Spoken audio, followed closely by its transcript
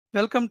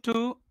Welcome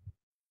to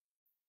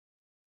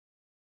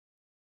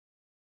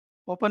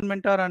Open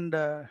Mentor and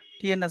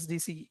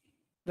TNSDC.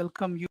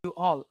 Welcome you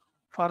all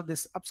for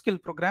this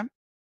upskill program.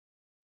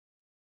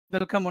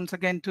 Welcome once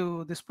again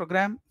to this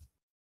program.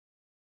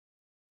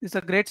 It's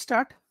a great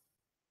start.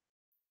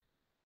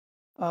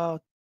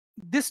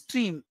 This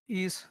stream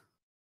is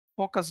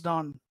focused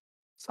on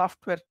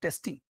software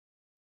testing.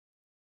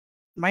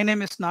 My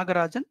name is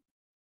Nagarajan.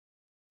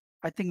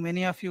 I think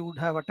many of you would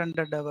have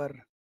attended our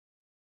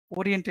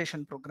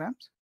orientation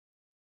programs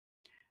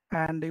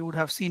and you would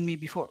have seen me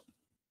before.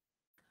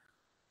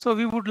 So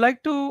we would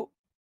like to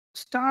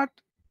start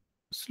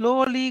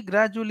slowly,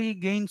 gradually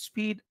gain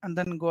speed and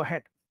then go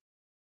ahead.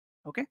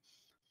 Okay.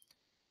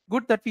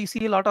 Good that we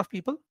see a lot of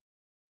people.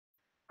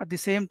 At the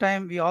same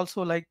time, we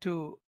also like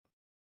to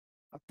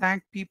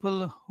thank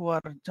people who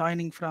are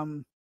joining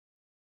from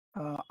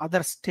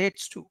other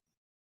states too.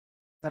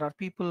 There are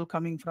people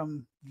coming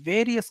from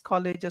various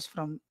colleges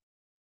from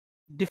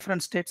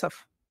different states of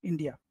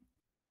India.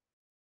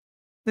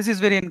 This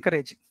is very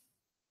encouraging.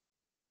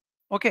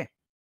 Okay.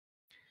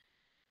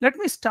 Let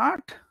me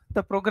start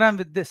the program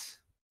with this.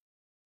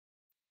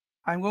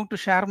 I'm going to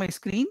share my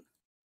screen.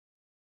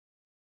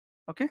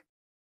 Okay.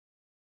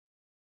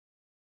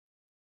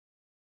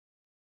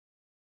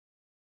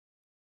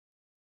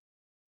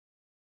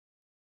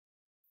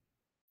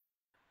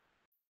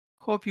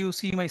 Hope you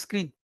see my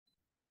screen.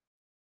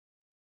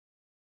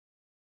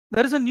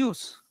 There is a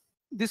news.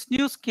 This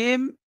news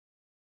came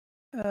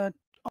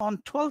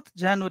on 12th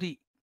January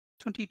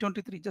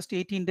 2023, just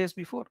 18 days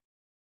before.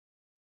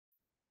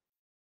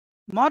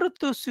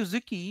 Maruti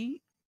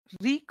Suzuki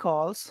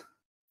recalls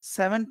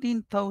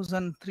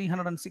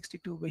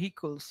 17,362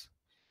 vehicles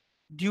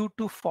due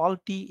to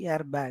faulty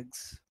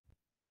airbags.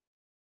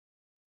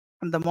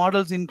 And the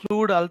models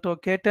include Alto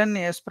K10,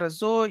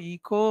 Espresso,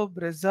 Eco,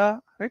 Brezza,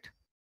 right?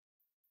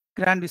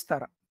 Grand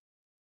Vistara.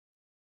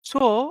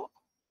 So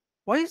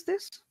why is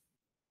this?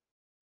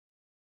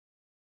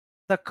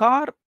 The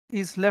car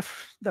is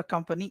left the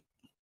company.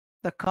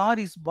 The car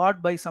is bought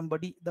by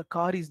somebody. The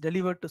car is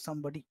delivered to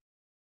somebody.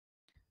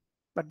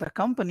 But the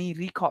company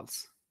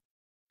recalls.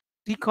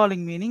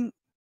 Recalling meaning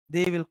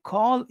they will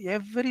call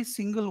every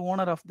single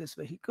owner of these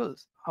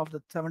vehicles of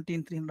the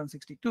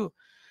 17,362,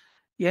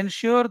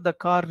 ensure the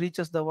car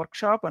reaches the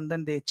workshop and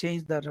then they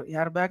change the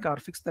airbag or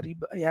fix the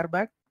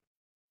airbag.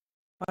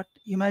 But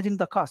imagine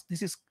the cost.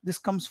 This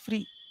comes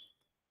free.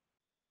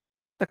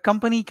 The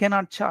company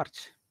cannot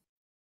charge.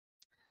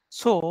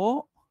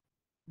 So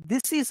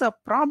this is a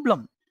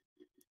problem.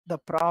 The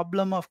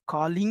problem of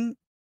calling,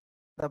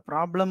 the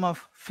problem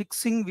of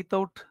fixing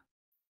without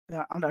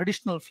an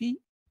additional fee,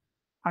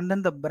 and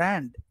then the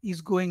brand is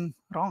going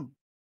wrong.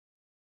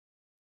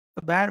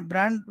 The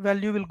brand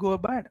value will go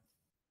bad.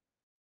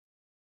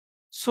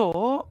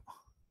 So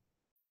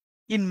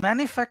in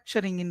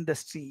manufacturing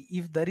industry,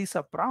 if there is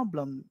a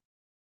problem,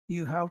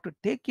 you have to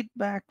take it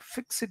back,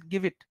 fix it,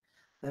 give it.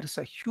 There is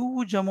a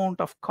huge amount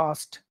of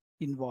cost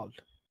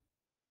involved.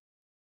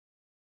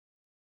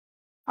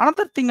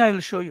 Another thing I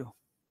will show you.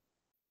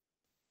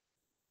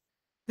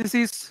 This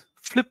is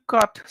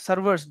Flipkart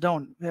servers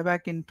down way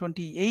back in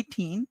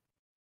 2018.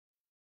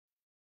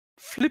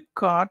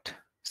 Flipkart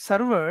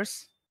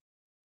servers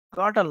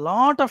got a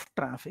lot of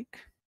traffic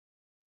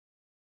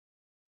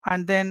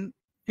and then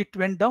it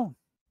went down.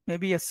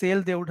 Maybe a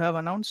sale they would have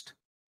announced.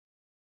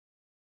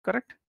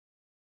 Correct?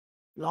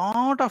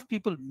 Lot of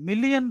people,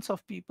 millions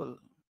of people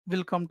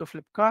will come to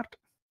Flipkart.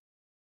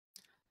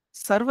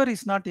 Server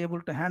is not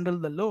able to handle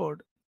the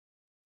load.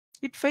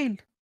 It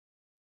failed.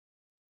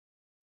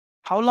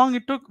 How long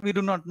it took, we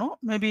do not know.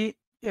 Maybe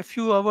a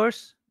few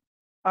hours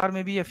or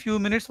maybe a few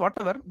minutes,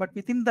 whatever. But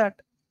within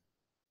that,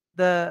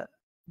 the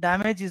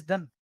damage is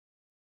done.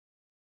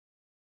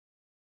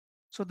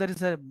 So there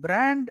is a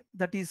brand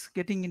that is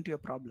getting into a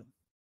problem.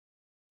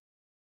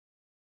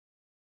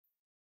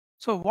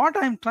 So what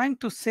I'm trying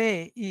to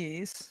say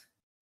is,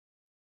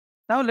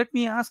 now let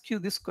me ask you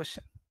this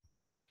question.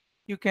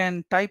 You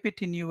can type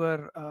it in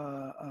your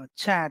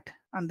chat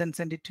and then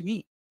send it to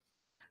me.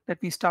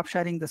 Let me stop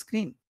sharing the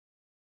screen.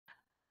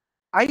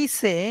 I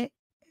say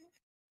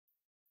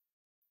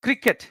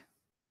cricket.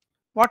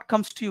 What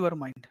comes to your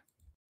mind?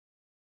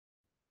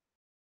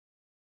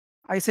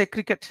 I say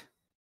cricket.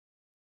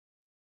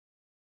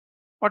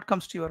 What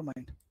comes to your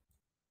mind?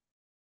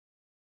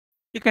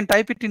 You can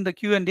type it in the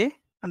Q&A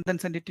and then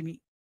send it to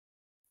me.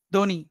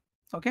 Dhoni.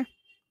 Okay.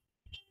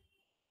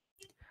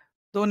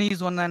 Dhoni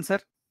is one answer.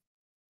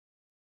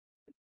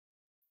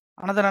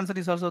 Another answer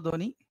is also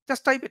Dhoni.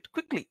 Just type it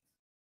quickly.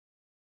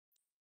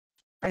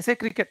 I say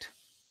cricket.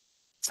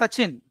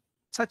 Sachin.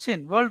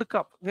 Sachin. World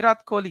Cup.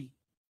 Virat Kohli.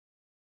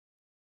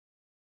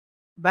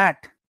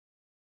 Bat.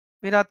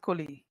 Virat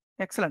Kohli.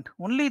 Excellent.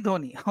 Only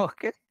Dhoni.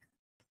 Okay.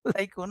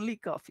 Like only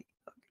coffee.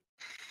 Okay.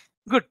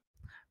 Good.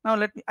 Now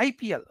let me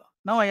IPL.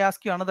 Now I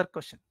ask you another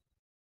question.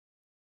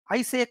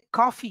 I say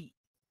coffee.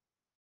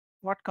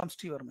 What comes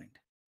to your mind?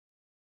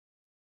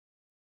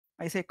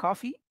 I say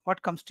coffee.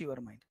 What comes to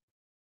your mind?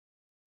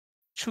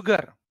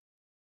 Sugar.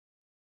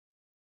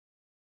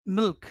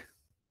 Milk.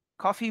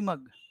 coffee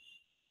mug,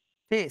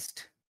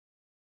 taste.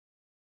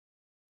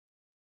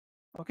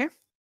 Okay.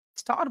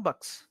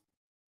 Starbucks.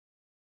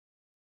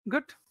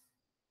 Good.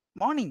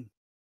 Morning.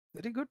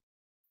 Very good.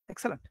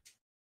 Excellent.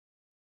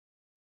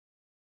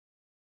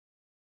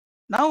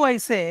 Now I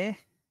say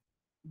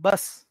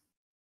bus.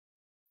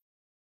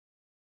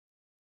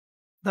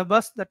 The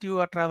bus that you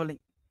are traveling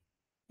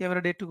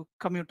every day to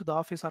commute to the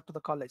office or to the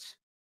college.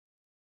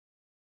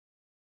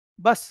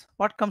 Bus,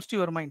 what comes to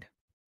your mind?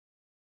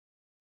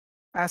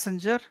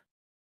 Passenger,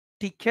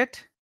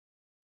 ticket,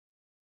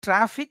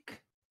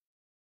 traffic,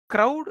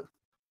 crowd,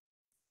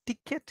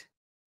 ticket.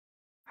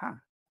 Huh,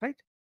 right?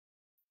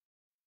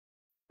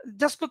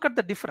 Just look at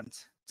the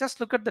difference. Just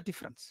look at the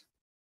difference.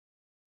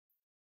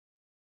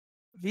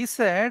 We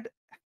said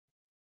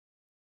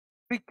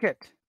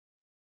cricket.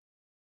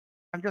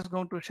 I'm just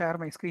going to share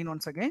my screen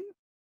once again.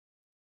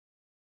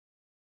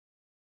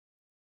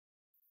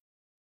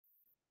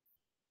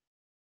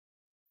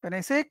 When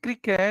I say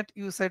cricket,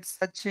 you said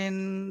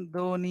Sachin,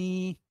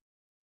 Dhoni.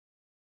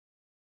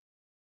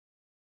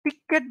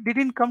 Ticket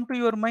didn't come to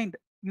your mind.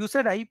 You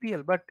said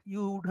IPL, but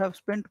you would have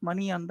spent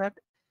money on that.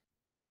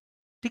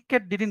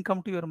 Ticket didn't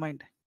come to your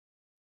mind.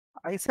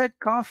 I said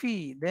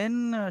coffee,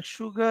 then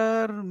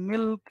sugar,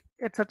 milk,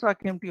 etc.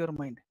 came to your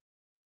mind.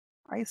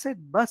 I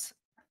said bus.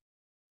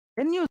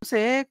 Then you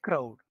say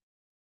crowd.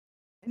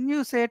 Then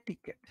you say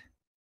ticket.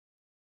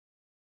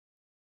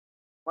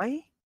 Why?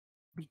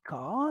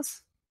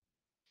 Because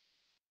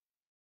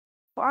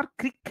for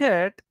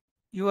cricket,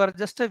 you are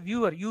just a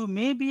viewer. You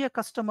may be a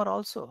customer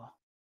also.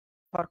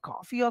 For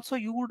coffee also,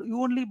 you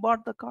only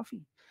bought the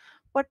coffee.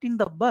 But in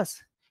the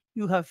bus,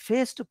 you have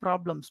faced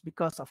problems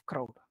because of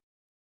crowd.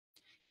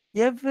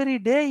 Every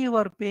day you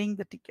are paying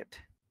the ticket.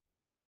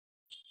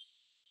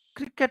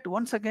 Cricket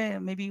once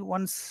again, maybe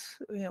once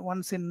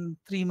in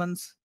 3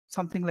 months,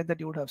 something like that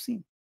you would have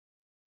seen.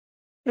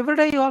 Every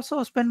day you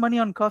also spend money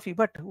on coffee,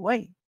 but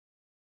why?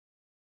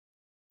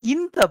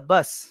 In the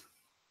bus,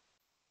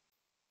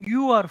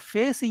 you are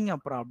facing a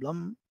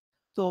problem,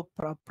 so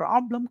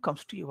problem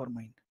comes to your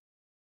mind.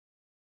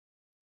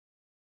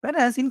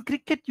 Whereas in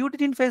cricket, you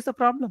didn't face the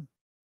problem.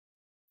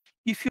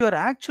 If you are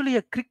actually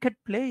a cricket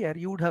player,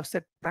 you would have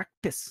said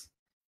practice.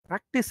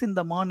 Practice in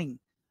the morning,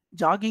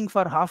 jogging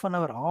for half an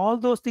hour, all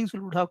those things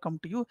would have come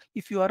to you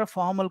if you are a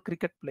formal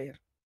cricket player.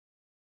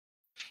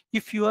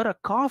 If you are a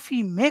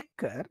coffee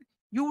maker,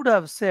 you would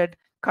have said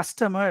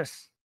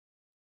customers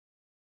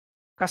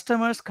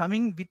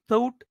coming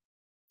without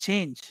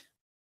change.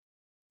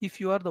 If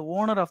you are the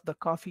owner of the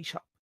coffee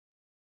shop.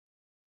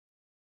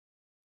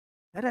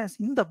 Whereas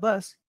in the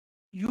bus,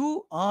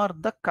 you are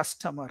the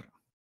customer.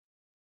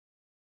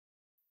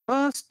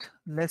 First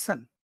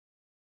lesson,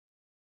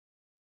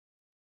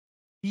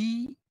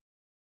 be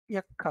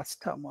a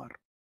customer.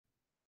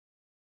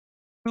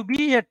 To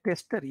be a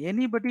tester,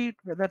 anybody,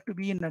 whether to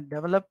be in a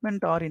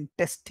development or in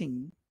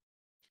testing,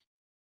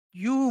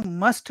 you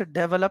must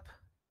develop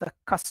the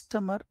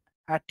customer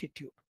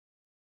attitude.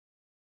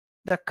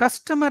 The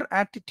customer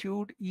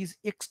attitude is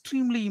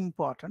extremely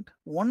important.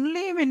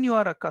 Only when you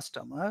are a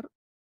customer,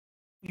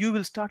 you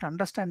will start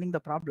understanding the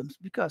problems.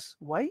 Because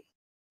why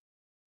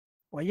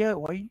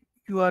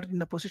you are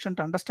in a position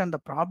to understand the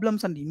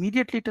problems and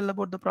immediately tell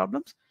about the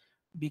problems?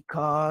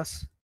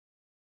 Because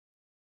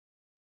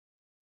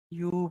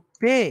you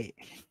pay.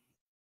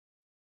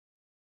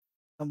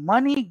 The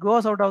money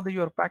goes out of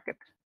your pocket.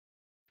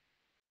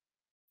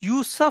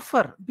 You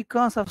suffer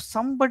because of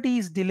somebody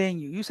is delaying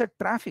you. You said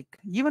traffic.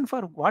 Even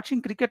for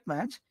watching cricket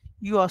match,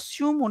 you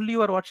assume only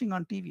you are watching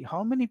on TV.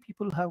 How many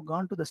people have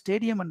gone to the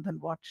stadium and then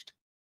watched?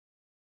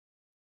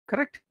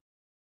 Correct?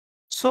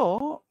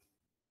 So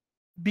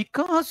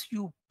because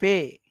you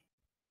pay,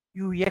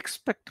 you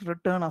expect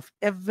return of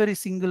every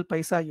single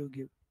paisa you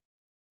give.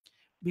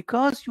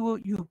 Because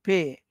you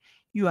pay,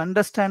 you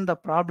understand the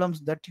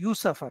problems that you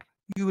suffer.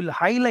 You will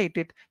highlight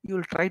it. You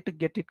will try to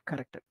get it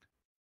corrected.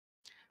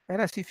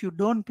 Whereas if you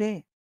don't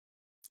pay,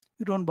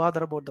 you don't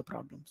bother about the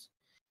problems.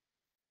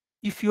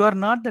 If you are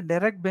not the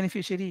direct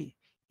beneficiary,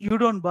 you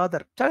don't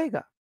bother.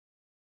 Chalega.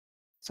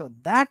 So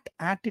that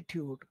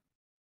attitude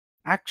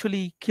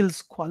actually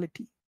kills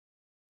quality.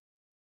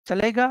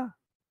 Chalega.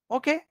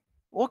 Okay.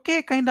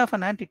 Okay kind of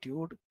an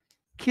attitude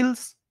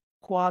kills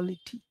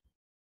quality.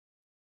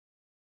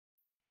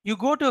 You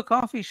go to a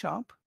coffee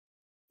shop,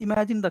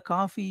 imagine the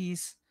coffee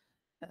is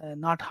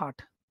not hot.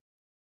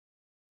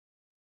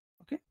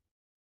 Okay.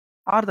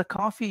 Or the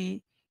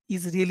coffee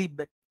is really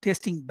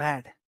tasting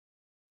bad.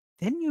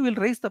 Then you will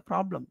raise the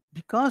problem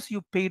because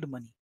you paid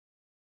money.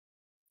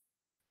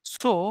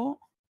 So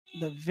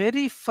the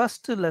very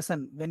first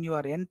lesson when you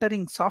are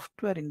entering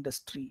software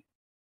industry,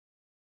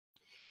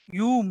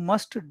 you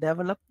must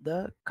develop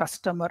the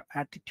customer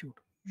attitude.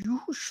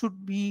 You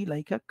should be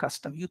like a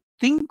customer. You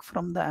think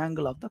from the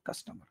angle of the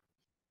customer.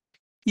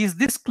 Is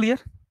this clear?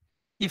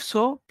 If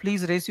so,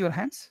 please raise your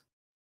hands.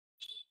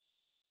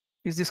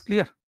 Is this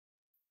clear?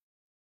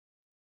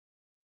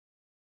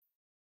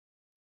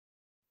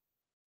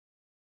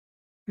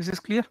 Is this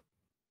clear?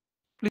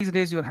 Please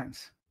raise your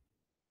hands.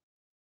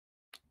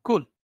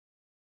 Cool.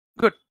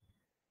 Good.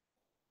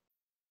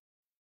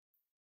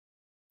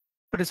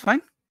 That is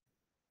fine.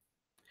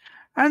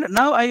 And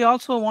now I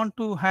also want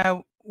to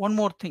have one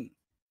more thing.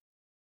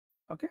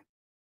 Okay.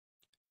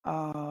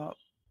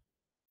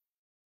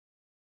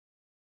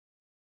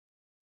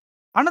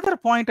 Another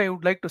point I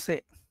would like to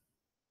say.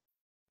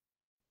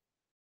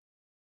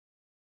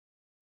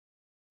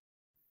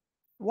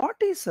 What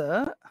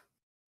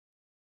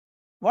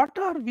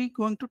are we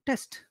going to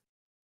test?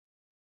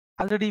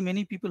 Already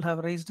many people have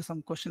raised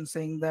some questions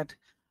saying that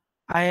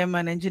I am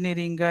an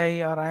engineering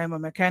guy or I am a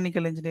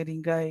mechanical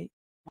engineering guy.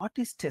 What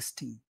is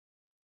testing?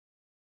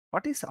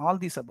 What is all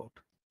this about?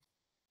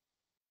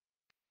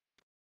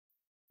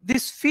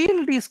 This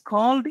field is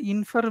called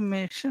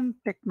information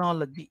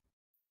technology.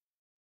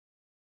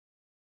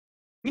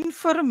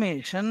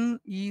 Information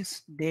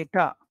is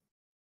data.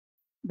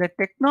 The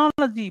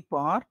technology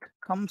part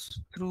comes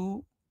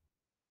through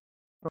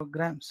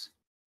programs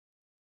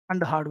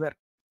and hardware.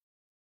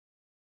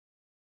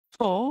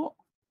 So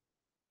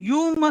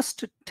you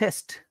must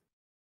test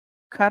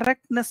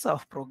correctness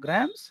of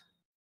programs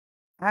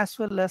as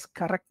well as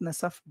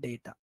correctness of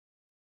data.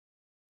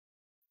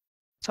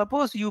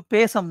 Suppose you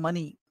pay some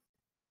money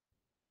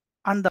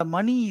and the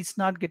money is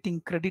not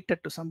getting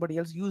credited to somebody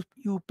else.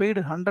 You paid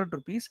 100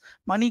 rupees,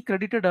 money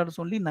credited is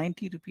only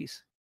 90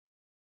 rupees.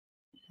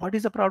 What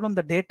is the problem?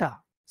 The data.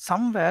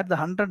 Somewhere the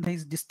 100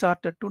 is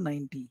distorted to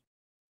 90.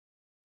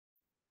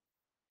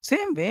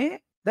 Same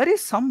way, there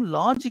is some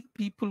logic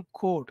people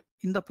code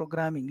in the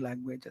programming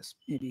languages,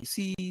 maybe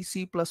C,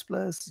 C++,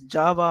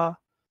 Java,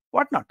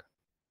 whatnot.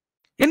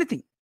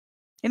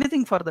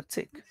 Anything for that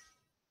sake.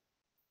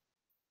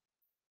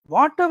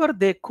 Whatever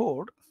they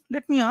code,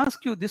 let me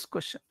ask you this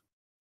question.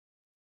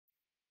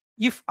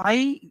 If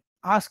I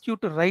ask you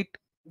to write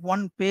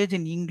one page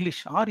in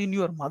English or in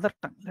your mother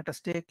tongue, let us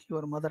take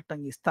your mother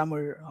tongue is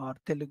Tamil or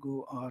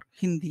Telugu or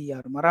Hindi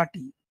or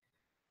Marathi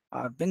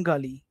or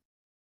Bengali.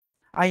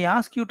 I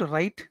ask you to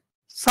write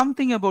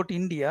something about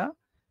India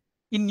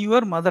in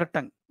your mother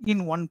tongue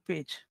in one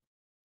page,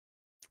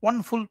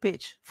 one full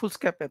page,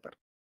 foolscap paper.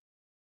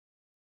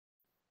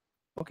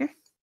 Okay,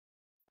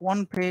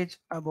 one page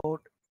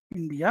about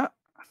India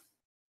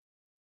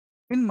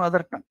in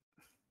mother tongue.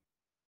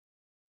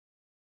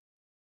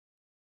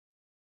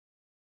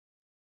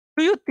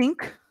 Do you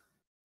think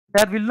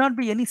there will not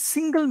be any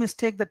single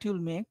mistake that you'll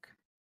make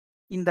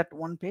in that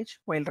one page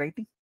while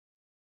writing?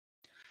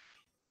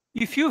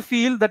 If you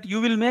feel that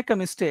you will make a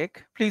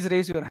mistake, please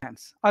raise your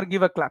hands or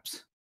give a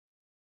claps.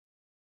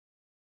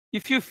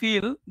 If you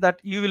feel that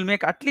you will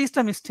make at least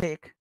a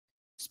mistake,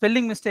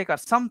 spelling mistake or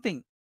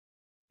something,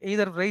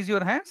 either raise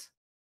your hands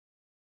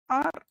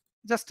or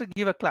just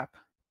give a clap.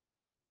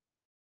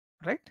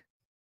 Right?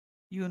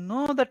 You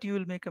know that you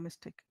will make a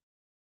mistake.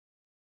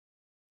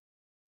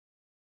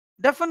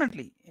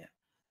 Definitely.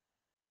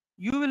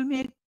 You will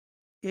make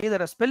either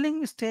a spelling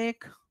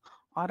mistake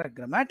or a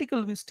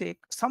grammatical mistake,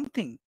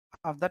 something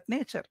of that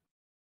nature.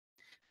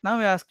 Now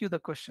I ask you the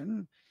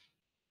question,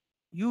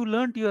 you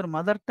learned your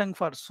mother tongue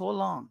for so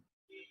long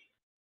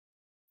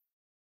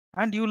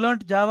and you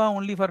learned Java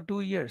only for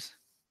 2 years.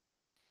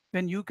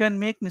 When you can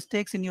make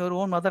mistakes in your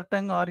own mother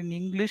tongue or in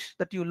English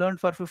that you learned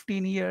for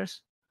 15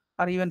 years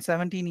or even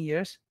 17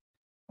 years,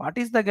 what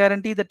is the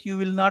guarantee that you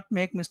will not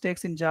make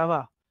mistakes in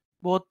Java,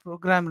 both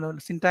program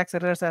syntax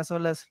errors as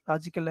well as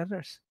logical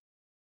errors?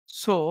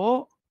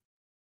 So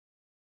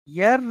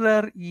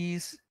error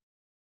is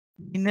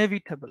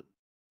inevitable.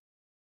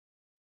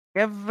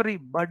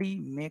 Everybody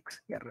makes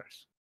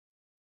errors.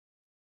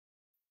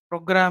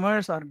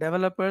 Programmers or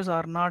developers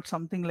are not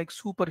something like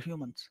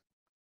superhumans.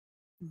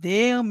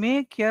 They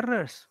make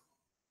errors.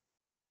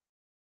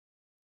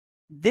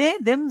 They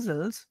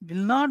themselves will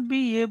not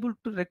be able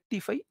to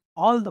rectify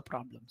all the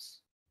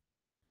problems.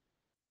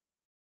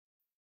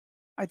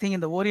 I think in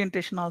the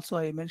orientation also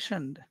I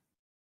mentioned,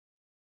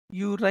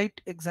 you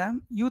write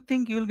exam, you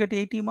think you will get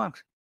 80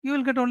 marks. You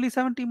will get only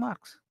 70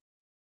 marks.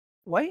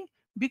 Why?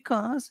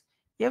 Because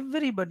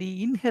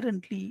everybody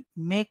inherently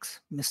makes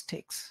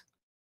mistakes.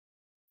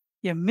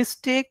 A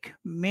mistake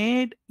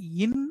made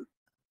in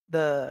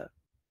the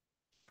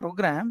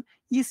program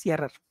is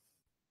error.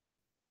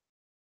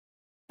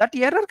 That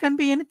error can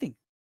be anything.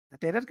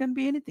 That error can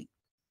be anything.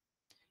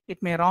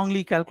 It may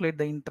wrongly calculate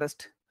the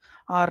interest,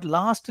 or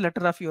last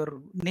letter of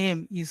your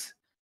name is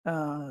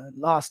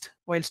lost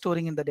while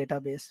storing in the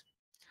database,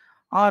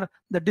 or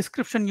the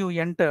description you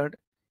entered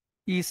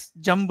is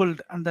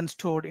jumbled and then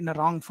stored in a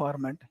wrong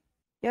format.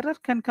 Error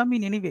can come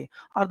in any way,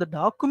 or the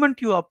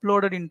document you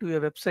uploaded into a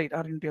website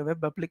or into a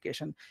web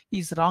application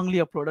is wrongly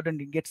uploaded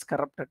and it gets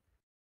corrupted.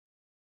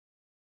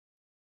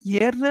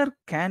 Error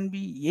can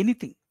be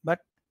anything, but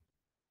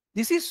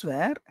this is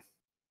where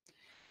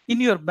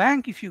in your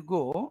bank, if you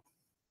go,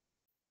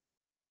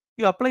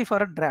 you apply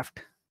for a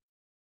draft.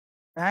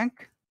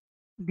 Bank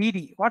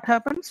DD. What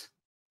happens?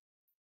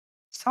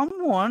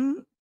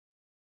 Someone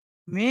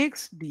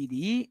makes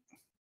DD,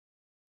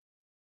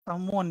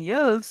 someone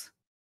else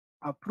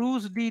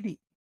approves DD.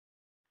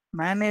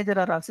 Manager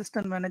or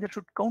assistant manager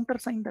should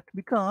countersign that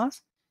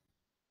because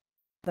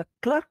the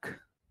clerk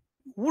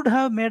would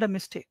have made a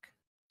mistake.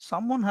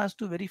 Someone has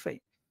to verify.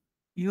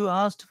 You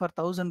asked for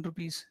 1,000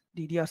 rupees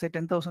DD or say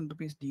 10,000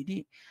 rupees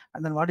DD,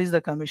 and then what is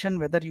the commission?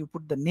 Whether you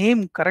put the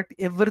name correct,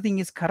 everything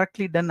is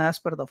correctly done as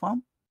per the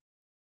form.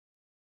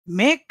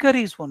 Maker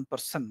is one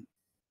person,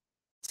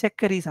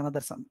 checker is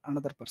another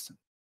person.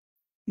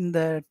 In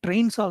the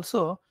trains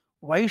also,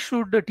 why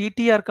should the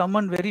TTR come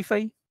and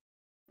verify?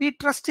 We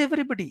trust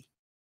everybody,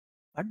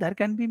 but there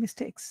can be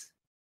mistakes.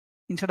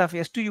 Instead of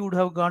S2, you would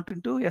have got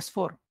into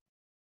S4.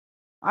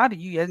 Or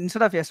you,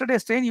 instead of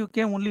yesterday's train, you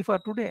came only for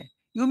today.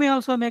 You may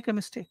also make a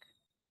mistake.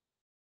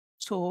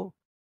 So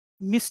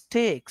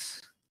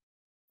mistakes,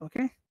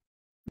 okay?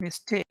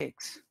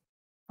 Mistakes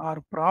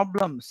or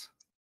problems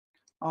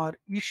or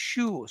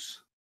issues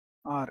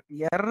or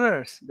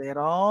errors, they're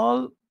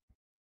all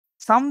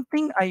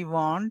something I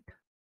want,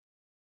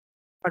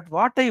 but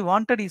what I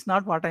wanted is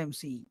not what I'm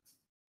seeing.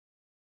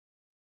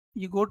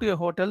 You go to a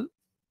hotel,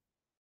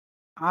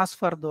 ask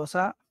for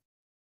dosa,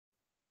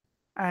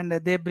 and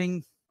they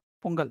bring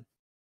pongal.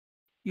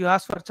 You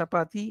ask for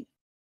chapati,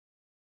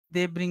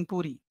 they bring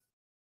puri.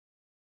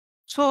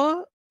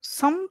 So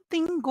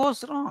something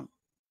goes wrong.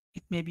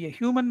 It may be a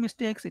human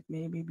mistake, it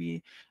may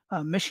be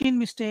a machine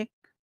mistake,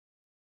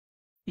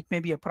 it may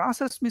be a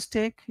process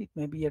mistake, it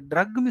may be a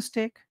drug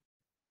mistake,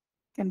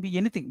 can be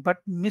anything, but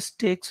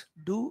mistakes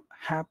do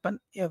happen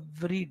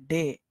every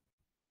day.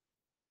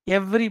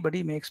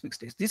 Everybody makes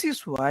mistakes. This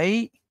is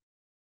why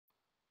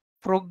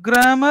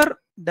programmer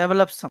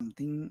develops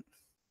something.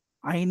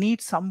 I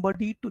need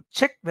somebody to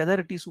check whether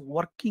it is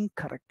working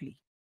correctly.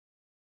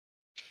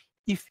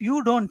 If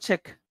you don't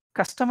check,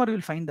 customer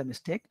will find the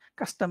mistake,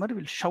 customer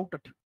will shout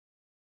at you,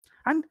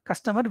 and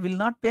customer will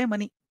not pay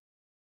money.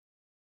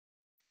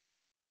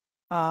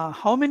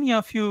 How many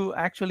of you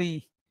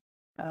actually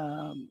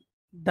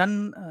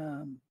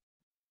done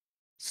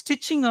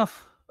stitching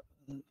of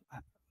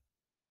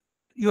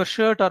your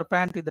shirt or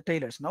pant with the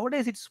tailors?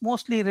 Nowadays it's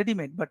mostly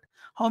ready-made, but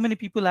how many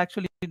people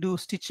actually do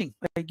stitching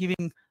by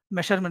giving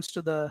measurements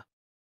to the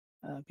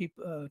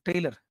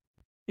tailor?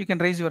 You can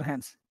raise your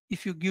hands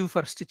if you give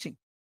for stitching.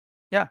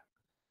 Yeah,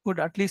 good.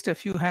 At least a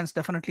few hands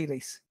definitely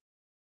raise.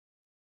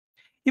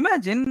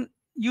 Imagine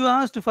you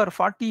asked for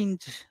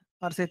 40-inch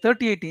or say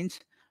 38-inch,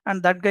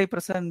 and that guy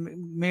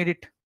person made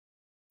it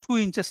 2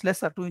 inches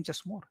less or 2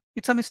 inches more.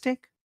 It's a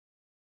mistake.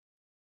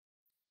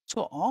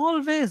 So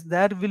always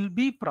there will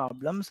be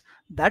problems.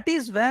 That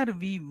is where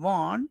we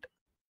want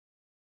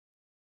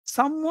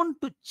someone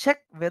to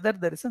check whether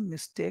there is a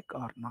mistake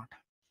or not.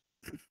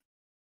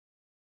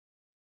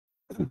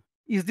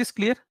 Is this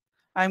clear?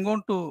 I'm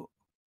going to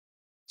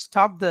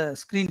stop the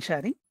screen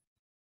sharing.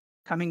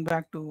 Coming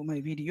back to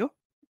my video.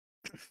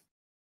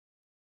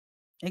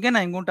 Again,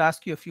 I'm going to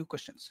ask you a few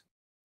questions.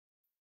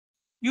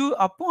 You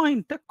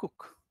appoint a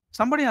cook.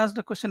 Somebody asked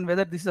the question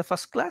whether this is a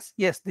first class.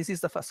 Yes, this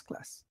is the first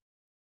class.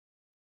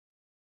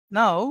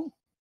 Now,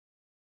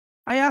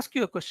 I ask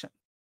you a question.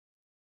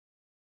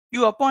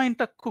 You appoint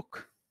a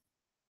cook.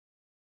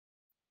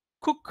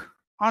 Cook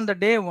on the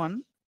day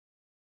one,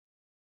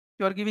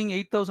 you are giving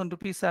 8,000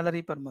 rupees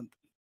salary per month.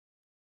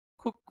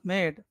 Cook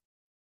made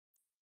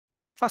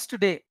first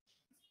day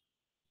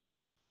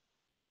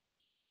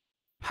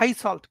high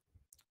salt,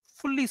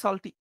 fully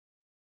salty.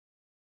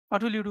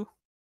 What will you do?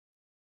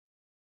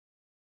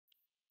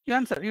 You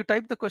answer. You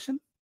type the question.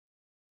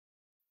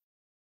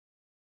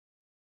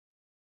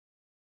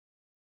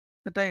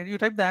 You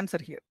type the answer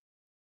here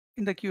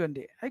in the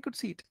Q&A. I could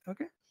see it.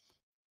 Okay.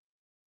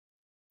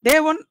 Day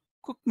one,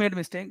 cook made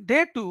mistake.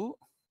 Day two,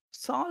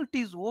 salt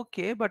is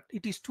okay, but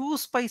it is too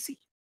spicy.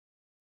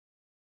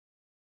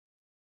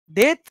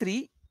 Day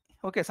three,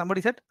 okay,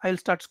 somebody said I'll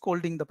start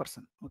scolding the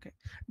person. Okay.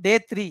 Day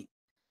three,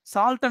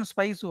 salt and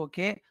spice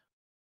okay,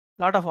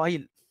 lot of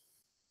oil.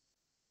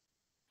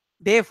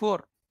 Day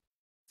four,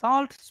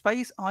 salt,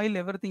 spice, oil,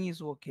 everything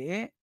is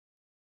okay,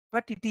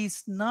 but it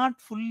is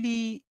not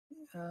fully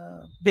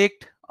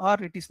baked or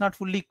it is not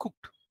fully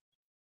cooked.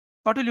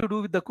 What will you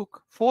do with the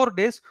cook? 4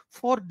 days,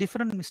 4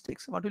 different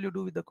mistakes. What will you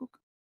do with the cook?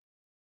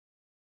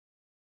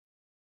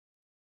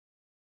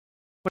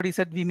 But he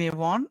said we may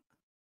warn.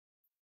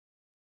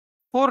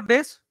 4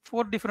 days,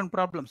 4 different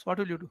problems. What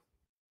will you do?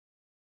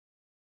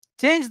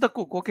 Change the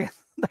cook. Okay,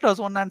 that was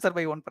one answer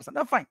by one person.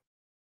 Oh, fine.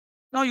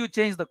 Now you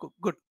change the cook.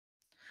 Good.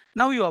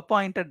 Now you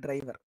appoint a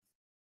driver.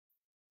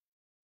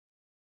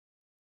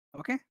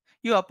 Okay,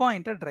 you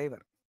appoint a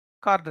driver,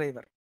 car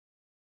driver.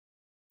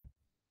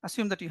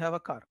 Assume that you have a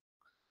car.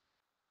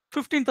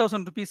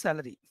 15,000 rupees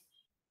salary.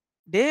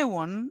 Day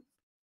one,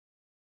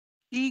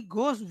 he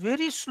goes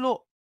very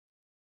slow,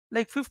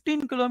 like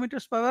 15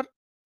 kilometers per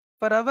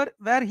hour,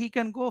 where he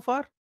can go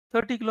for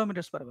 30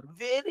 kilometers per hour.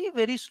 Very,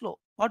 very slow.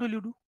 What will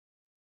you do?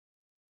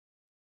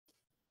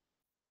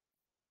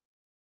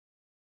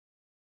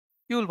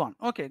 You will want.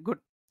 Okay, good.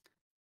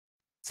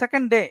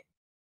 Second day,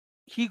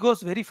 he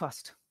goes very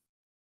fast.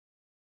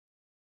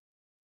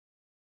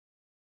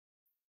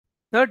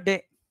 Third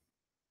day,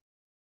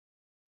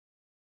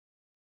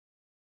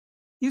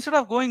 instead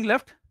of going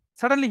left,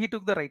 suddenly he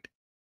took the right.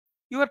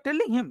 You are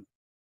telling him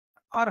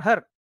or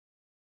her,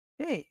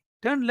 hey,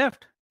 turn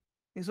left,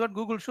 is what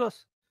Google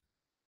shows.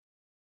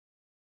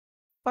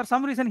 For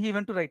some reason, he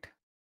went to right.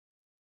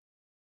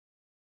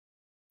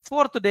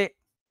 Fourth day,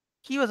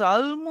 he was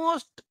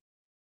almost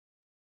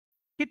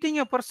hitting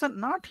a person,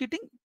 not hitting,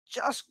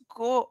 just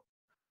go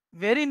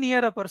very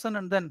near a person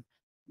and then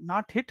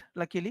not hit,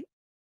 luckily.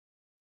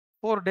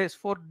 4 days,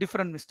 4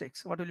 different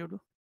mistakes. What will you do?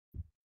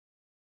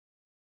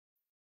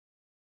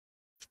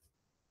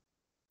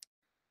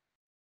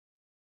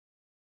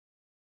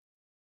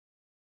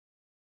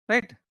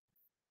 Right?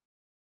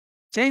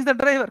 Change the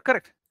driver,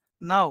 correct.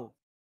 Now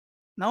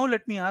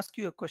let me ask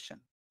you a question.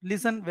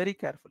 Listen very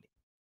carefully.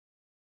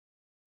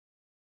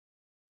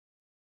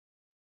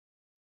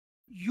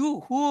 You,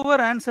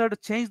 whoever answered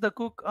change the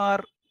cook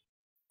or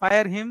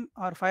fire him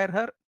or fire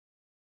her,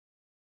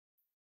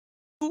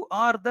 you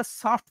are the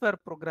software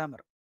programmer.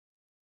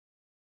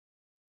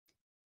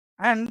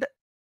 And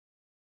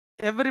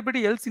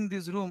everybody else in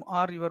this room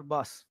are your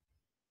boss.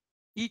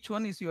 Each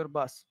one is your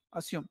boss.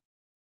 Assume.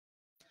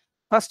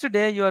 First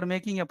day you are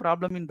making a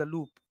problem in the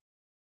loop.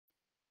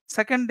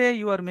 Second day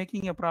you are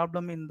making a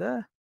problem in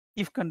the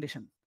if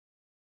condition.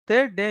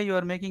 Third day you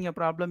are making a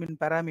problem in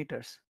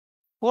parameters.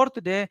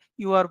 Fourth day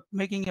you are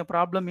making a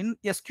problem in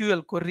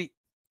SQL query.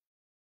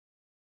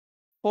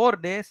 4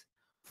 days,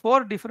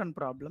 4 different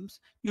problems.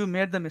 You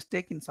made the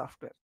mistake in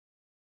software.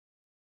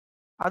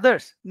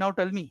 Others, now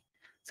tell me,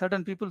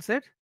 certain people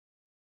said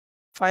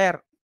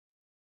fire,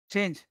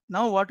 change.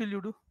 Now what will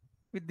you do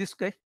with this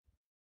guy?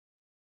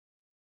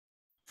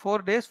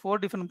 4 days, 4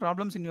 different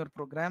problems in your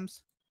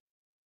programs.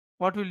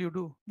 What will you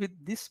do with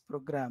this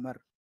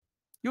programmer?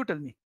 You tell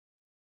me.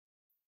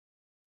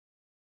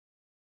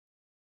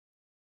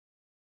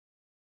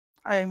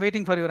 I am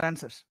waiting for your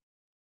answers.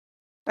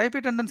 Type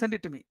it and then send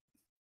it to me.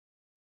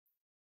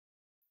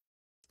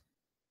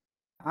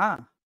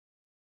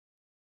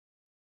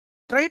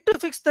 Try to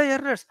fix the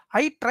errors.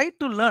 I try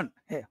to learn.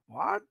 Hey,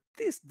 what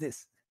is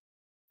this?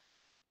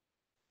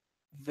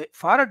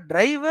 For a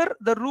driver,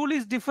 the rule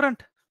is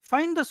different.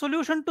 Find the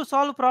solution to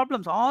solve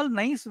problems. All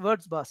nice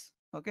words, boss.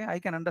 Okay, I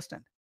can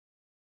understand.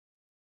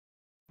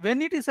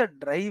 When it is a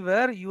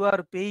driver, you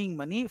are paying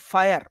money,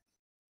 fire.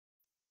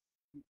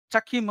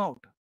 Chuck him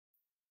out.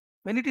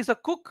 When it is a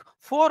cook,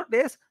 4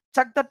 days,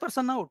 chuck that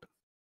person out.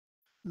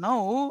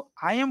 Now,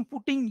 I am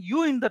putting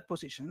you in that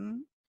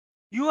position.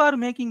 You are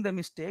making the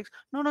mistakes.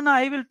 No,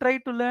 I will try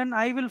to learn.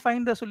 I will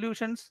find the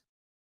solutions.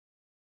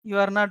 You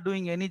are not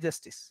doing any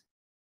justice.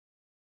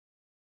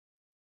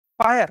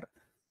 Fire.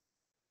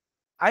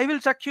 I will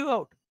chuck you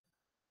out.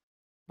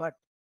 But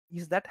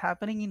is that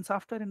happening in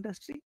software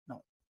industry?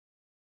 No.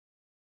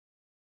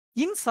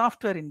 In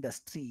software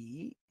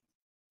industry,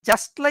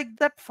 just like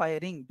that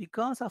firing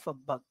because of a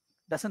bug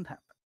doesn't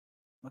happen.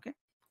 Okay.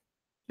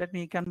 Let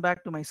me come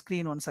back to my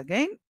screen once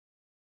again.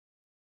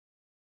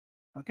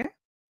 Okay.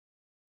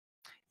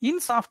 In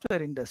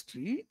software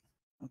industry,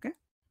 okay.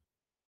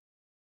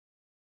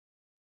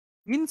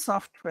 In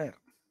software,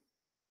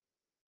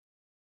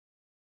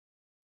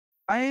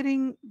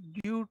 firing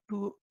due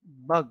to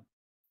bug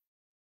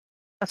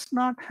does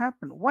not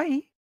happen.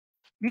 Why?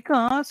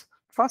 Because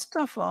first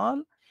of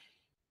all,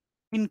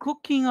 in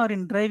cooking or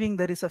in driving,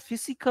 there is a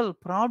physical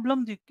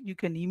problem you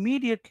can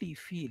immediately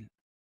feel.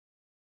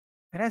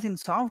 Whereas in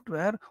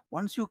software,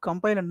 once you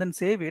compile and then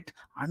save it,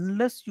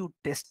 unless you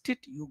test it,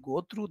 you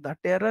go through that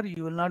error,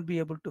 you will not be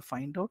able to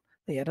find out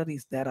the error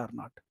is there or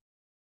not.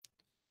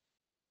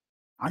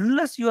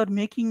 Unless you are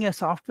making a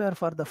software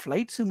for the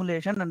flight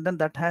simulation and then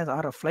that has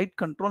or a flight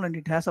control and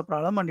it has a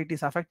problem and it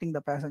is affecting the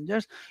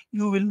passengers,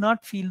 you will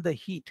not feel the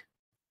heat.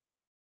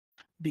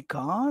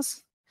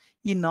 Because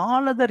in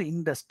all other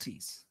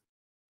industries,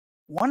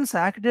 once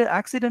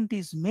accident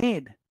is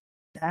made,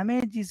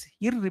 damage is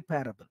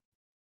irreparable.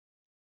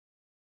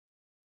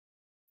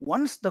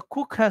 Once the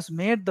cook has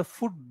made the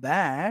food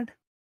bad,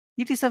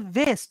 it is a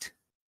waste.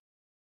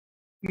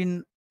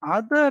 In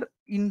other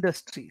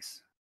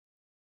industries,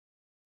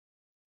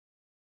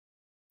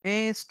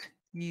 waste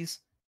is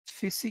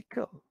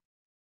physical.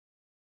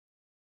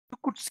 You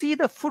could see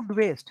the food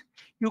waste.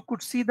 You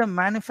could see the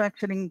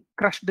manufacturing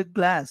crushed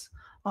glass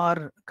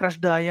or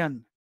crushed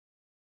iron.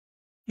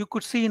 You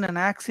could see in an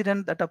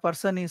accident that a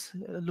person is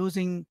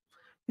losing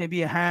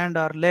maybe a hand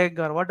or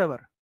leg or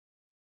whatever.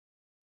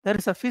 There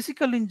is a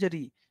physical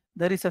injury.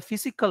 There is a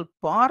physical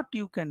part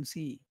you can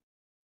see.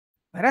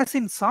 Whereas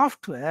in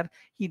software,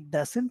 it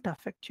doesn't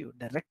affect you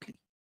directly.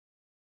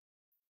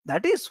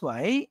 That is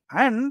why,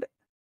 and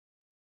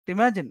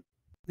imagine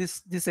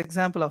this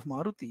example of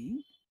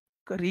Maruti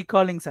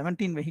recalling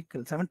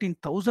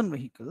 17,000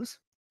 vehicles.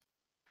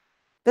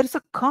 There is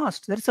a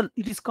cost.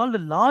 It is called a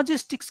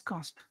logistics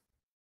cost.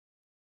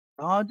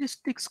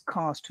 Logistics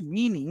cost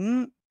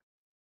meaning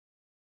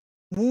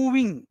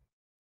moving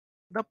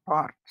the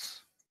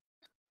parts.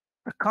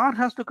 The car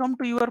has to come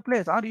to your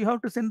place, or you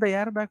have to send the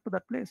airbag to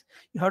that place.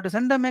 You have to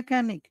send a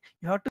mechanic.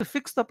 You have to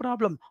fix the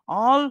problem.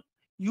 All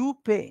you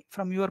pay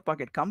from your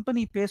pocket.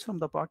 Company pays from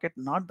the pocket,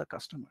 not the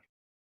customer.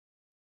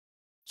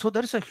 So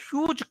there is a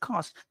huge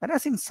cost.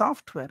 Whereas in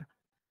software,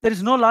 there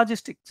is no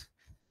logistics.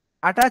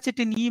 Attach it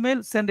in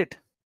email, send it.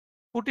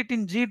 Put it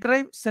in G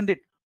Drive, send it.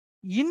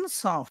 In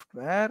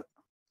software,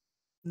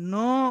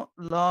 No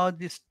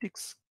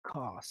logistics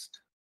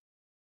cost.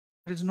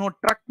 There is no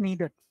truck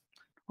needed.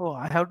 Oh,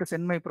 I have to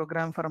send my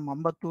program from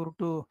Ambattur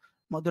to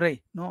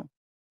Madurai. No,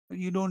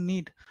 you don't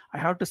need. I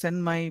have to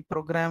send my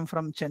program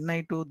from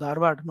Chennai to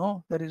Dharwad.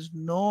 No, there is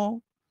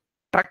no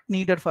truck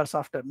needed for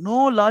software.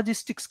 No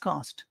logistics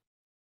cost.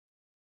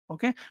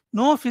 Okay,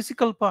 no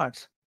physical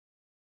parts.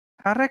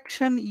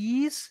 Correction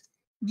is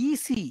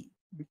easy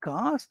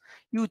because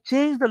you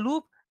change the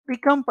loop,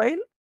 recompile,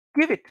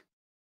 give it.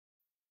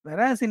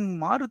 Whereas in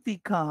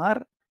Maruti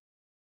car,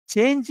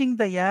 changing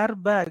the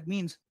airbag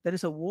means there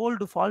is a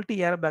old faulty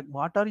airbag.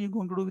 What are you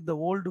going to do with the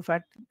old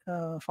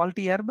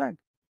faulty airbag?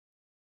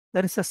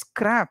 There is a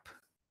scrap.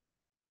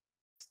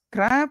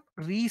 Scrap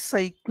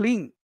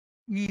recycling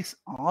is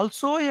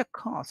also a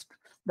cost.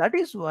 That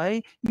is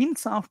why in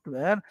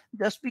software,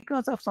 just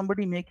because of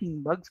somebody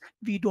making bugs,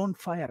 we don't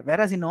fire.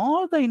 Whereas in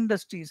all the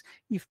industries,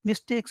 if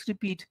mistakes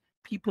repeat,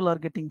 people are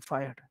getting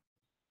fired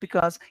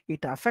because it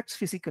affects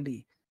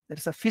physically. There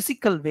is a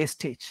physical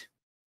wastage.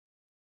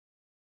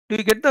 Do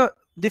you get the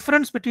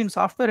difference between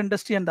software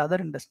industry and the other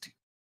industry?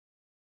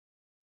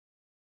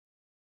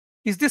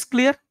 Is this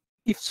clear?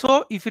 If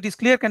so, if it is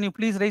clear, can you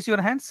please raise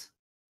your hands?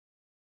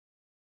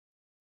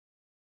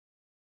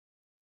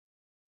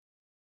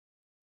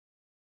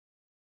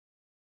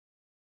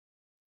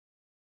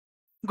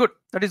 Good.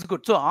 That is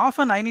good. So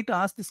often I need to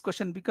ask this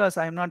question because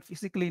I am not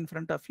physically in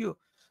front of you.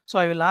 So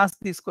I will ask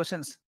these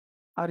questions.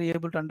 Are you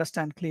able to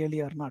understand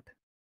clearly or not?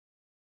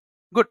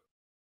 Good.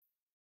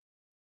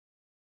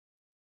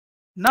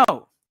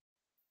 Now,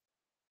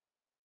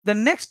 the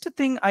next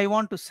thing I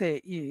want to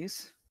say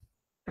is,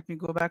 let me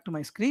go back to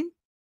my screen.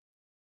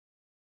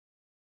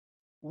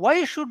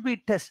 Why should we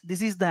test?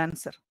 This is the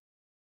answer.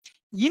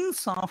 In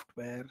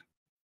software,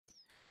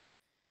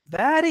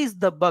 where is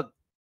the bug?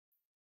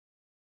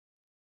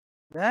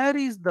 Where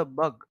is the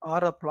bug or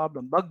a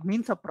problem? Bug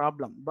means a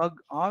problem. Bug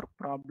or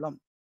problem.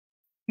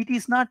 It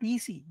is not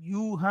easy.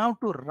 You have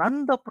to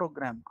run the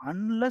program.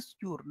 Unless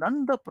you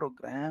run the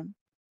program,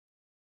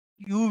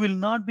 you will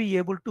not be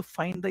able to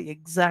find the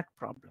exact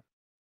problem.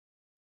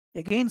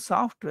 Again,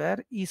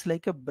 software is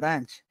like a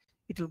branch.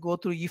 It will go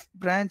through if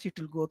branch, it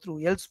will go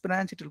through else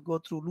branch, it will go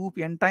through loop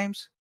n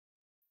times.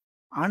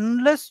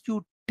 Unless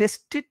you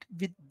test it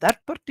with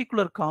that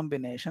particular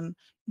combination,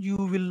 you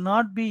will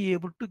not be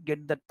able to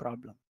get that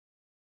problem.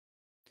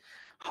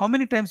 How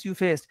many times you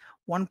faced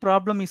one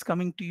problem is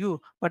coming to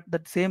you, but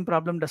that same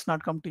problem does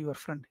not come to your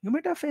friend? You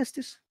might have faced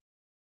this.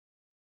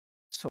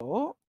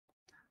 So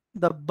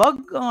the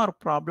bug or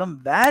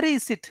problem, where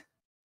is it?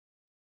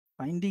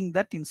 Finding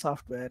that in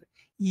software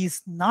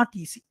is not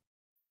easy.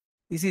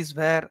 This is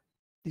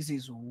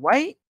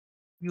why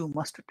you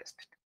must test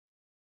it.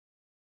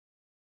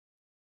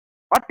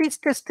 What is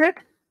tested?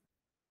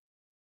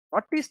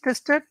 What is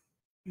tested?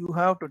 You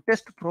have to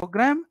test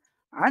program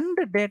and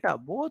data.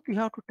 Both you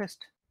have to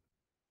test.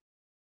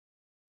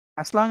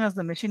 As long as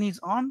the machine is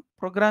on,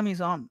 program is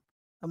on.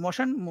 The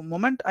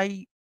moment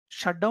I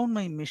shut down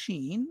my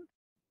machine,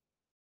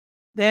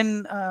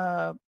 then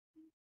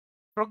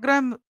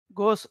program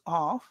goes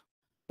off,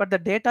 but the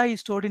data is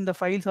stored in the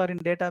files or in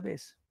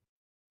database.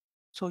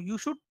 So you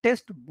should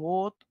test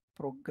both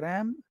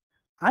program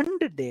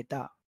and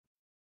data.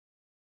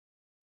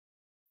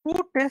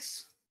 Who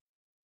tests?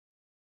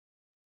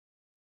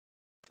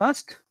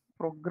 First,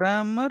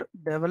 programmer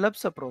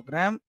develops a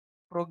program.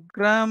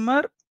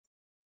 Programmer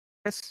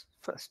tests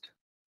first.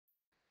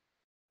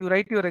 You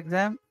write your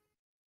exam.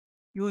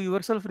 You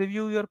yourself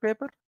review your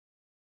paper.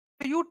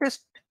 You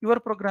test your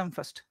program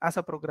first as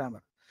a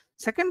programmer.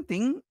 Second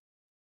thing,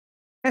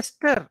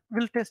 tester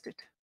will test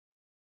it.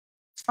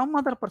 Some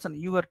other person,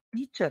 your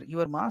teacher,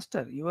 your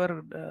master,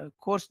 your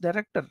course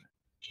director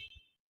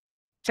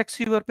checks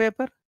your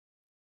paper.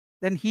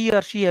 Then he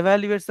or she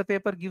evaluates the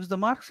paper, gives the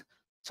marks.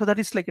 So that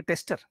is like a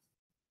tester.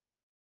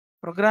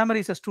 Programmer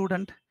is a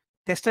student.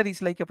 Tester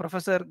is like a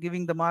professor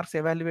giving the marks,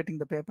 evaluating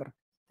the paper.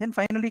 Then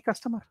finally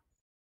customer.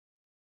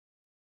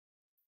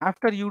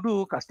 After you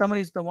do, customer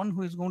is the one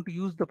who is going to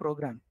use the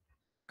program.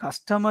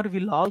 Customer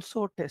will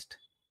also test.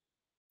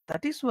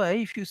 That is why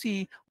if you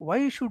see,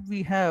 why should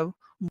we have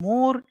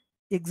more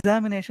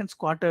examinations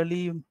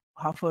quarterly,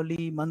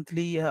 half-yearly,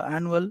 monthly,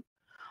 annual,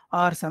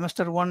 or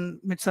semester 1,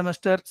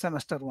 mid-semester,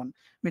 semester 1,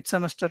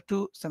 mid-semester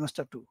 2,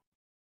 semester 2.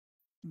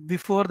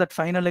 Before that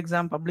final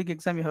exam, public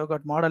exam, you have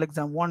got model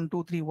exam 1,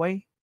 2, 3.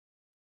 Why?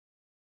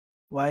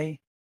 Why?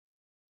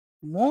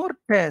 More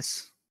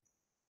tests,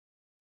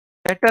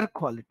 better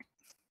quality.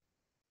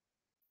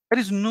 There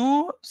is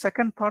no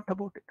second thought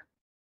about it.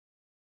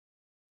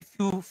 If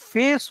you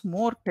face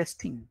more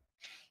testing,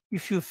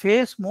 if you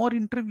face more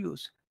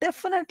interviews,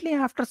 definitely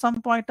after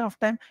some point of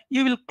time,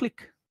 you will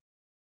click.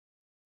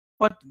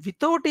 But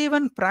without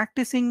even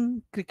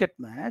practicing cricket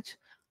match,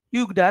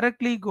 you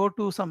directly go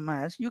to some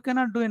match, you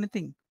cannot do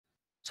anything.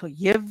 So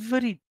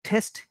every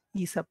test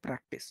is a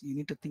practice. You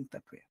need to think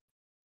that way.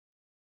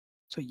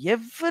 So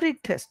every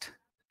test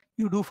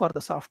you do for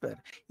the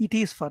software, it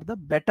is for the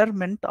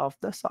betterment of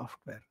the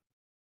software.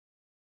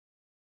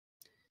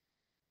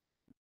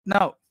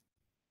 Now,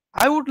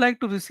 I would like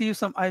to receive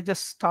some. I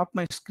just stop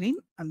my screen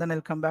and then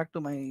I'll come back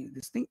to my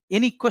this thing.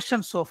 Any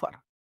questions so far?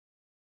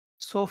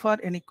 So far,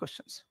 any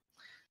questions?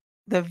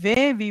 The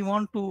way we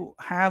want to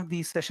have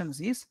these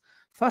sessions is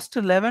first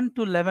 11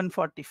 to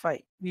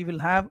 11:45. We will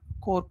have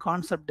core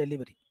concept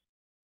delivery.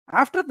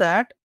 After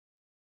that,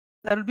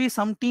 there will be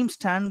some team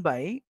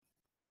standby.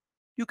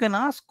 You can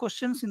ask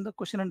questions in the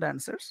question and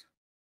answers.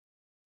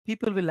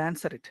 People will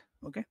answer it.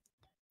 Okay.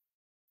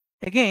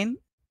 Again,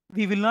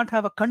 we will not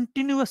have a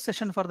continuous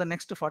session for the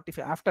next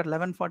 45. After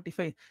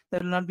 11:45, there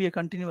will not be a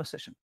continuous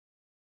session.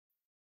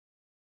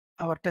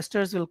 Our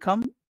testers will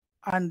come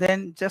and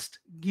then just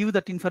give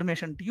that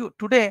information to you.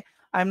 Today,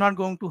 I'm not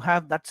going to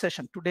have that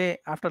session. Today,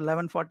 after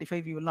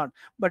 11:45, we will not,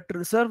 but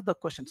reserve the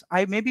questions.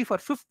 I maybe for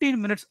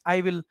 15 minutes, I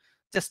will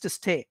just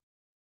stay.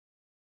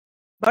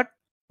 But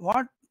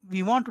what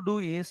we want to do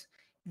is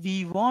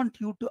we want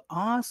you to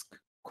ask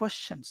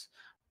questions.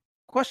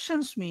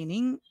 Questions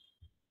meaning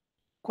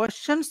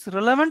questions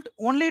relevant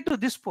only to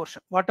this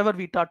portion, whatever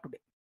we taught today.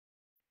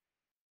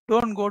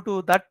 Don't go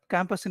to that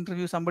campus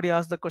interview. Somebody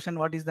asked the question,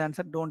 what is the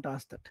answer? Don't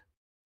ask that.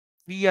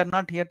 We are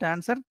not here to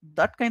answer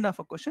that kind of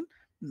a question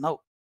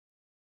now.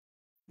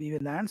 We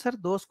will answer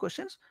those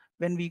questions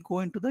when we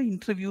go into the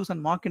interviews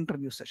and mock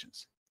interview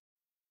sessions.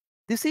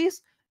 This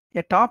is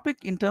a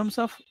topic in terms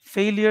of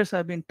failures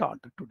I've been taught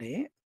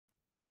today.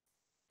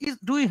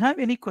 Do you have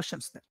any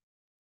questions there?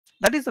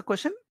 That is the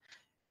question.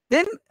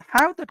 Then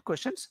have that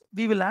questions.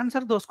 We will answer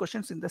those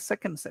questions in the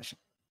second session.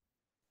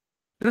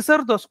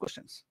 Reserve those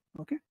questions.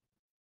 Okay.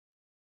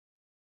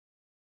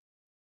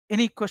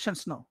 Any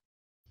questions now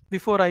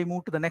before I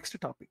move to the next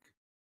topic?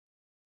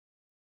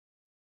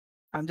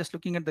 I'm just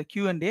looking at the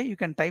Q&A. You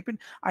can type in.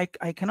 I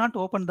cannot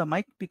open the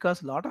mic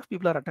because a lot of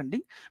people are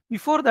attending.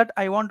 Before that,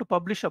 I want to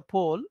publish a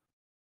poll.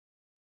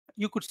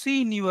 You could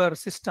see in your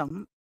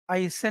system,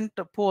 I sent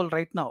a poll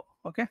right now.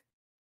 Okay.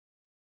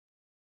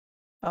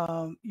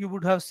 You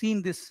would have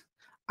seen this.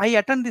 I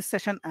attend this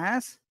session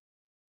as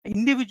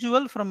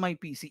individual from my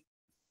PC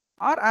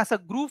or as a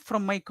group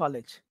from my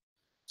college.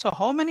 So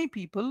how many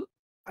people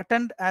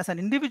attend as an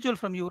individual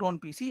from your own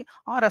PC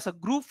or as a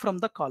group from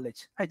the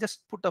college? I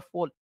just put a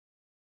poll.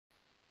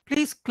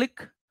 Please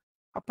click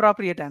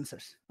appropriate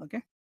answers.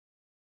 Okay.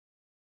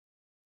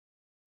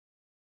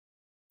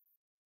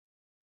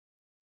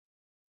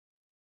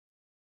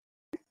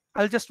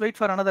 I'll just wait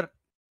for another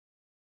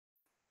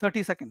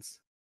 30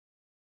 seconds.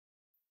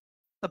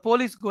 The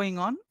poll is going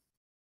on.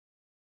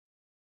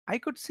 I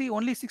could see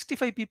only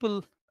 65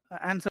 people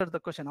answered the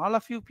question. All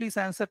of you, please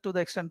answer to the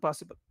extent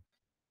possible.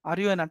 Are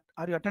you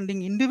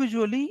attending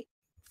individually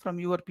from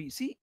your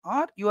PC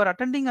or you are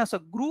attending as a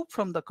group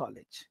from the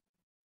college?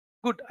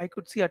 Good. I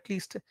could see at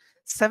least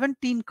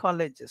 17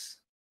 colleges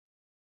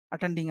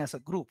attending as a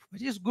group,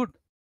 which is good.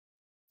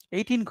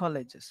 18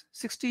 colleges,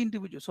 60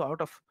 individuals. So out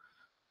of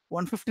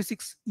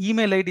 156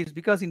 email IDs,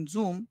 because in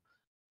Zoom,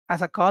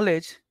 as a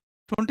college,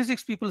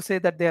 26 people say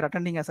that they are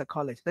attending as a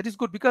college. That is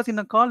good because in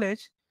a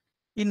college,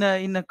 in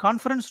a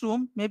conference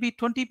room, maybe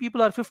 20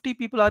 people or 50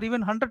 people or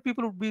even 100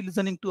 people would be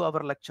listening to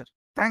our lecture.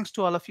 Thanks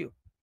to all of you.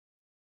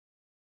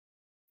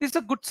 It's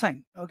a good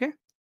sign. Okay,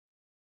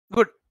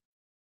 good.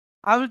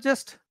 I will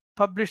just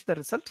publish the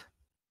result.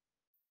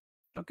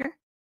 Okay.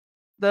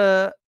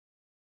 The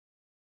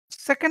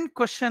second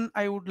question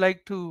I would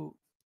like to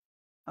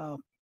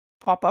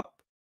pop up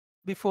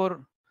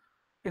before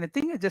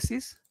anything just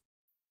is,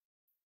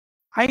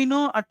 I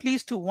know at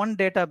least one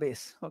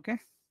database. Okay.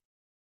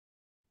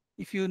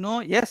 If you know,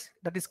 yes,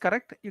 that is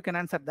correct, you can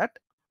answer that.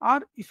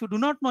 Or if you do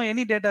not know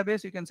any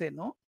database, you can say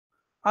no.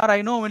 Or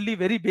I know only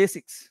very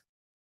basics.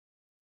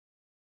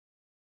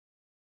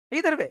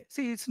 Either way,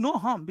 see, it's no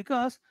harm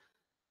because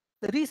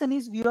the reason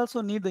is we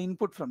also need the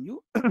input from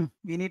you.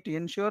 We need to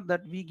ensure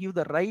that we give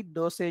the right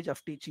dosage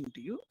of teaching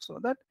to you so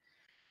that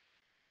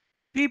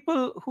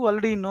people who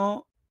already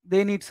know,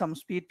 they need some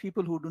speed.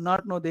 People who do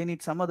not know, they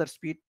need some other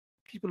speed.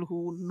 People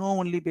who know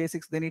only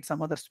basics, they need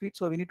some other speed.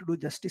 So we need to do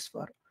justice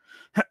for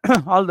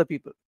all the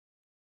people.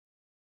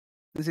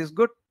 This is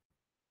good.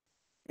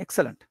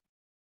 Excellent.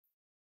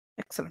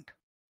 Excellent.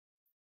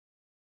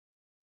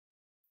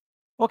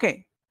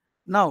 Okay.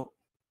 Now,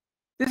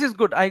 this is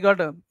good. I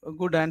got a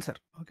good answer.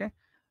 Okay.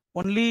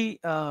 Only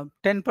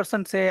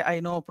 10% say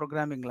I know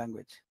programming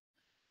language.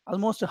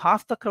 Almost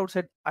half the crowd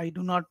said I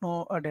do not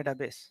know a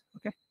database.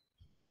 Okay.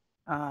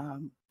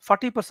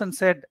 40%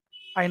 said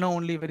I know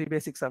only very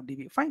basics of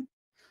DB. Fine.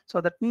 So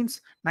that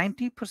means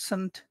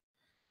 90%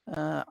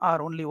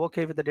 are only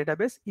okay with the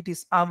database. It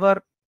is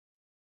our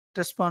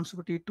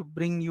responsibility to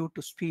bring you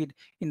to speed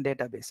in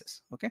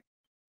databases. Okay.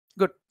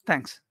 Good.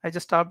 Thanks. I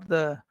just stopped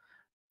the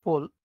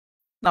poll.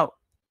 Now,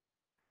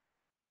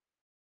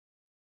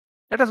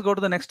 let us go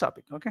to the next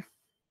topic. Okay.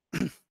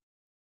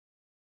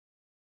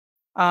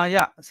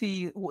 Yeah,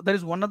 see, there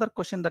is one other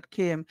question that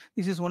came.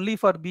 This is only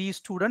for BE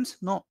students.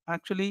 No,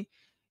 actually,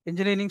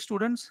 engineering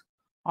students,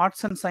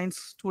 arts and science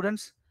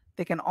students,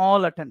 they can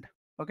all attend.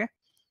 Okay.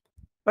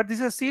 But this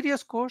is a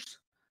serious course.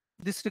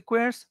 This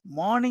requires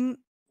morning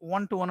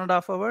 1 to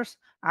 1.5 hours,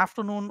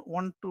 afternoon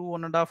 1 to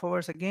 1.5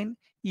 hours again,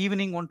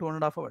 evening 1 to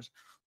 1.5 hours.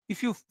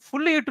 If you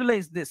fully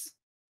utilize this,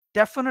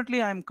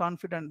 definitely I'm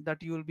confident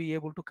that you will be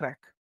able to crack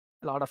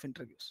a lot of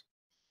interviews.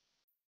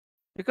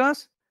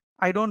 Because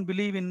I don't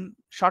believe in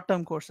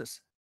short-term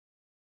courses.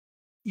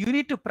 You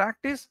need to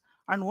practice,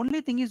 and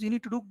only thing is you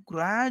need to do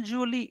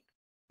gradually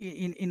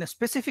in a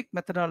specific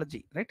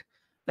methodology, right?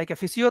 Like a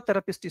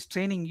physiotherapist is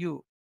training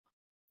you,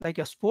 like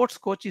a sports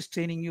coach is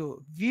training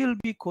you, we'll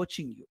be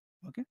coaching you.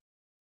 Okay.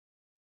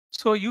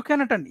 So you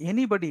can attend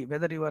anybody,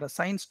 whether you are a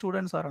science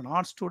student or an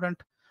art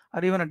student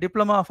or even a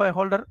diploma of a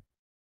holder.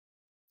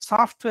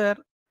 Software,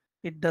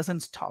 it doesn't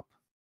stop.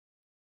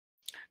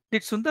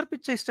 Did Sundar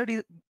Pichai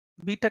study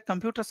BTech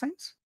computer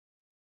science?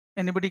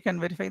 Anybody can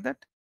verify that?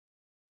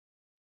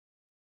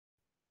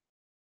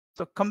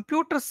 So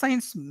computer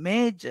science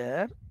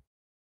major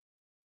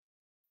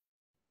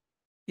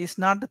is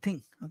not the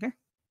thing. Okay.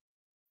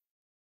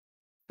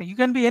 So you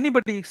can be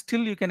anybody,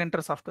 still you can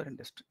enter software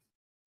industry.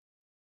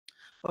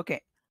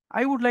 Okay.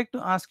 I would like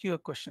to ask you a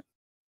question.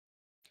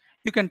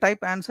 You can type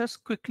answers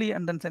quickly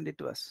and then send it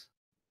to us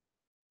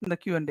in the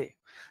Q&A.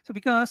 So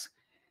because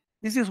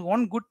this is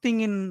one good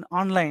thing in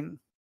online,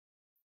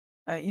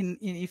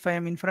 if I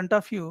am in front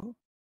of you,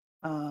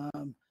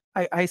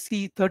 I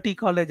see 30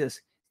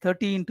 colleges,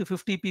 30 into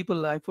 50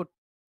 people. I put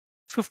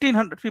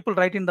 1,500 people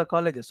right in the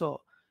colleges.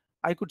 So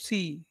I could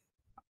see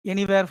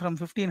anywhere from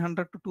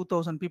 1,500 to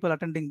 2,000 people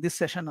attending this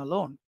session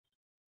alone.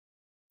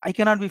 I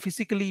cannot be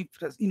physically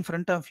in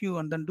front of you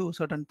and then do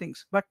certain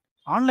things. But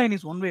online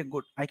is one way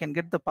good. I can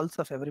get the pulse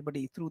of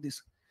everybody through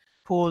these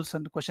polls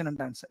and question and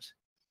answers.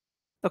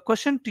 The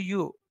question to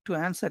you to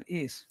answer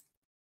is,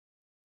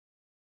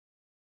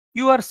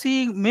 you are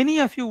seeing, many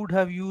of you would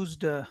have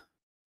used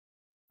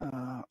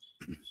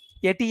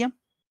ATM.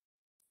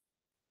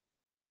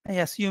 I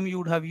assume you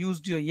would have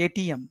used your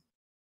ATM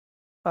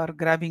for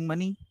grabbing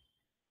money,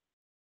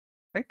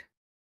 right?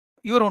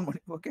 Your own money,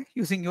 okay?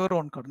 Using your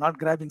own card, not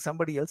grabbing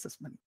somebody else's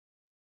money.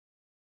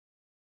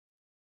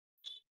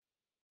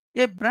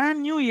 A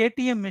brand new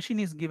ATM machine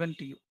is given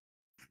to you.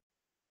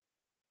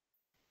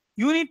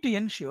 You need to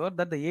ensure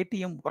that the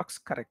ATM works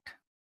correct.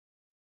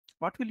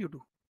 What will you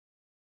do?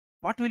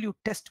 What will you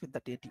test with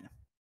that ATM?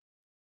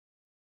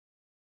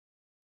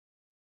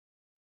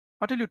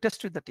 What will you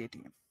test with that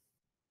ATM?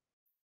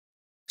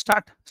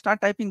 Start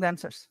typing the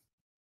answers.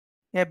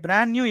 A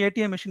brand new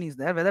ATM machine is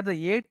there. Whether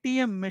the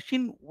ATM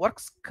machine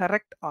works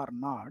correct or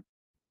not,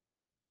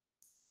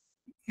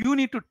 you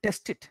need to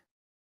test it.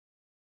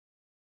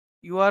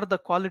 You are the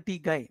quality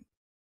guy.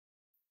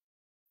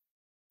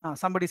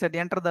 Somebody said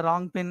enter the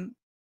wrong pin,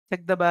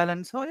 check the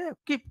balance. Oh yeah,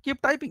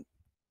 keep typing.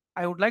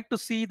 I would like to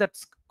see that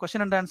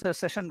question and answer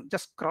session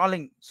just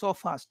crawling so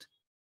fast.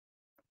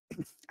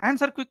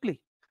 Answer quickly,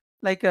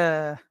 like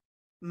a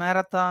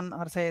marathon,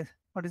 or say,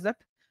 what is that?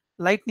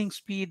 Lightning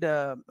speed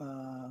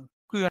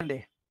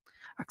Q&A.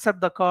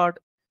 Accept the card,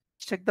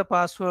 check the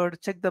password,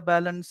 check the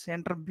balance,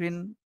 enter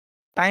pin,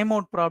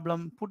 timeout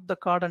problem, put the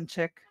card and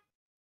check.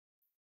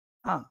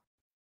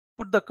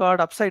 Put the card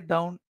upside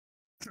down.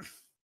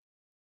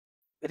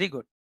 Very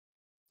good.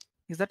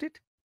 Is that it?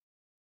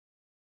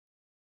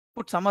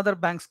 Put some other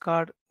bank's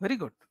card. Very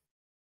good.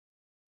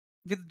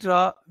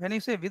 Withdraw. When you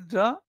say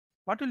withdraw,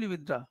 what will you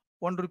withdraw?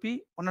 1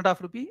 rupee,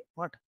 1.5 rupee,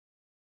 what?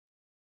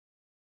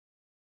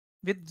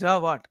 Withdraw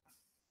what?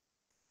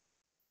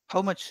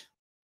 How much?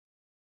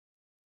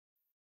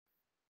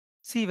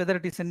 See whether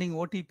it is sending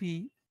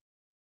OTP,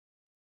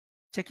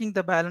 checking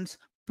the balance,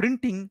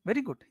 printing.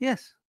 Very good.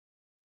 Yes.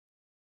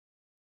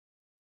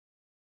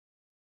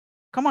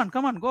 Come on,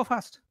 go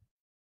fast.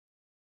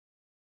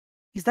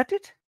 Is that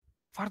it?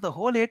 For the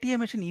whole ATM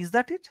machine, is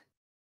that it?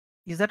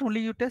 Is that only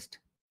you test?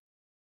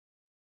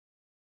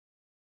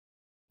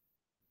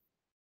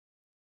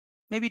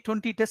 Maybe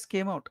 20 tests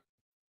came out.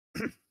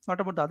 What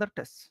about the other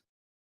tests?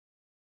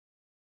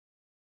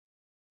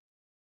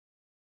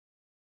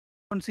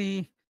 And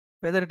see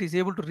whether it is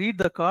able to read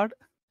the card.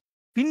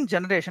 Pin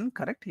generation,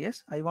 correct.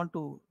 Yes, I want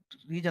to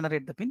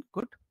regenerate the pin.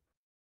 Good.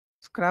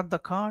 Scrap the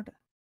card.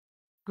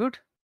 Good.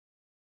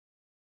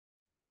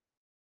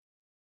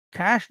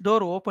 Cash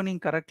door opening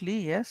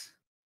correctly. Yes.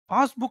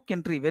 Passbook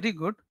entry. Very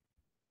good.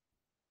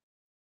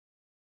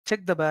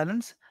 Check the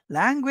balance.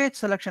 Language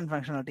selection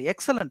functionality.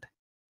 Excellent.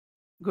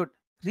 Good.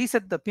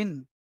 Reset the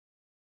pin.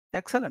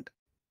 Excellent.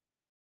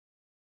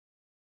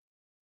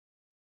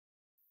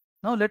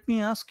 Now let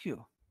me ask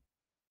you.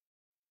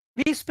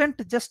 We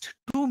spent just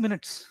 2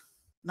 minutes,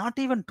 not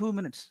even 2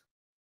 minutes.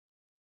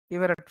 We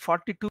were at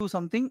 42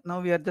 something. Now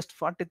we are just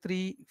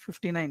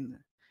 43:59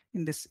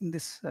 in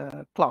this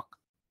clock.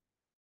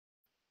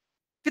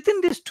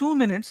 Within these 2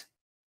 minutes,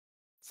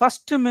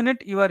 first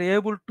minute you are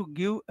able to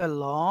give a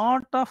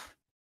lot of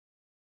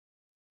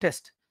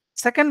test.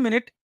 Second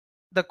minute,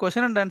 the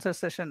question and answer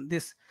session,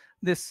 this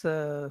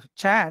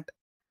chat,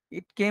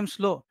 it came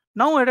slow.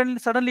 Now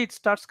suddenly it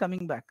starts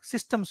coming back.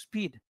 System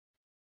speed,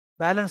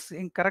 balance,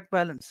 incorrect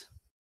balance.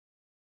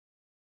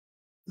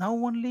 Now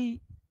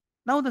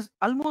this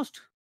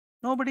almost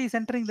nobody is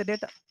entering the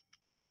data.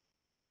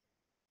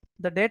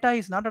 The data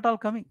is not at all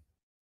coming.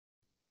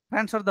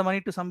 Transfer the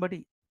money to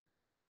somebody.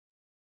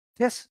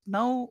 Yes,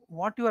 now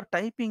what you are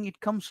typing, it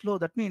comes slow.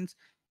 That means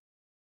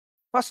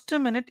first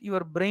minute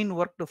your brain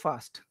worked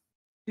fast.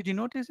 Did you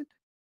notice it?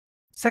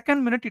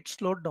 Second minute it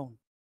slowed down.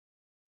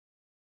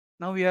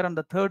 Now we are on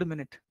the third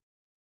minute.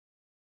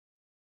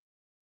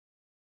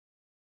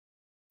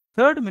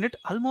 Third minute,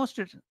 almost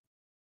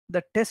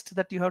the test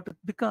that you have to,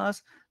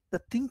 because the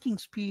thinking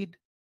speed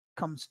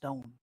comes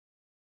down.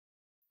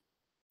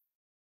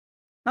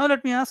 Now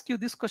let me ask you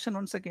this question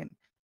once again.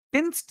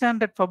 10th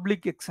standard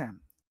public exam,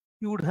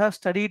 you would have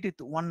studied it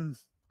one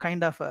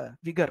kind of a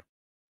vigor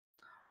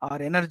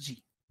or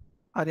energy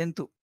or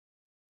enthu.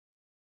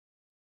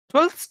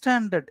 12th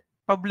standard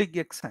public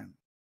exam,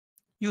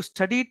 you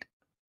studied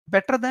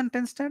better than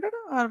 10th standard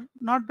or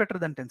not better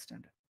than 10th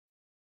standard?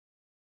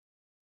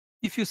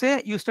 If you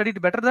say you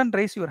studied better than,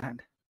 raise your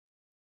hand.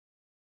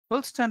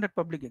 12th standard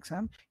public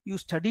exam, you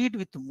studied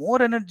with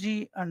more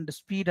energy and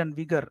speed and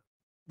vigor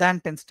than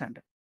 10th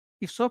standard.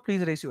 If so,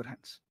 please raise your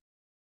hands.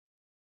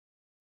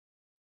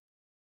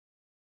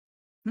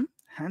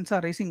 Hands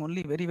are raising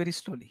only very, very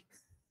slowly.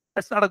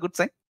 That's not a good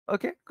sign.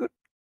 Okay, good.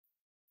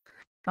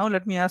 Now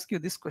let me ask you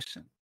this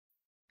question.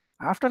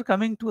 After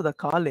coming to the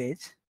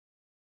college,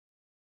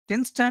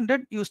 10th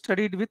standard, you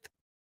studied with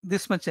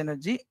this much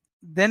energy,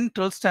 then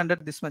 12th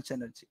standard, this much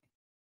energy.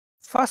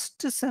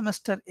 First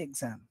semester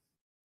exam,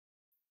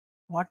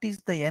 what is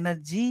the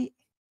energy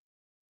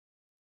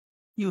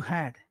you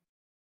had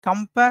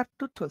compared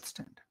to 12th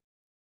standard?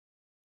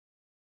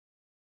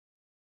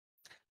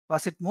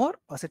 Was it more?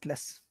 Was it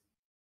less?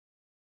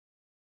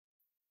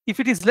 If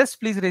it is less,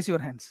 please raise your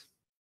hands.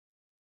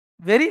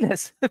 Very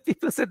less.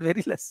 People said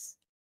very less.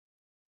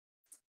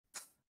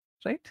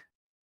 Right?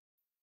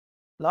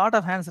 Lot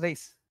of hands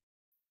raised.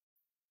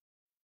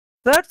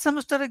 Third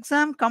semester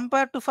exam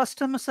compared to first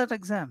semester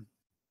exam.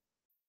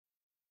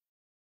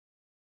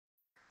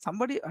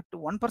 Somebody,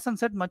 one person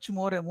said much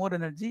more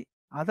energy.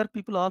 Other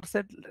people all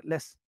said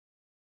less.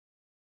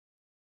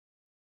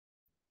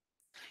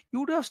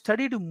 You would have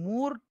studied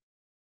more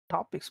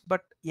topics,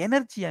 but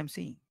energy I'm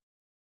seeing.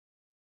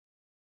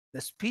 The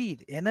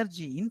speed,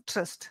 energy,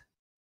 interest.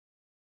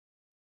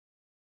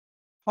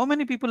 How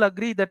many people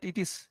agree that it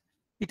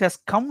has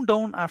come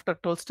down after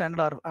 12th standard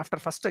or after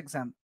first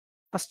exam?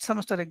 First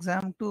semester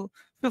exam to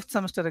 5th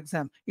semester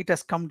exam, it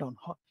has come down.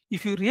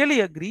 If you really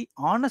agree,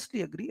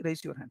 honestly agree,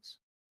 raise your hands.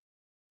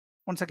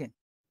 Once again.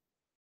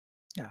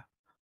 Yeah.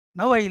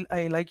 Now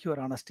I like your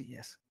honesty.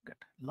 Yes. Good.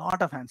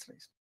 Lot of hands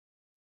raised.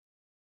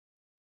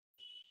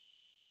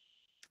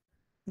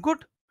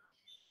 Good.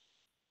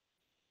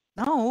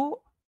 Now,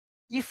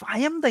 if I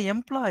am the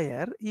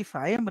employer, if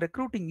I am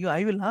recruiting you,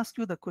 I will ask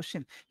you the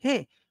question.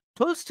 Hey,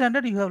 12th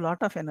standard, you have a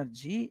lot of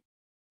energy.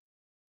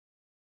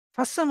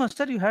 First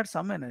semester, you had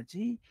some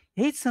energy.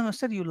 8th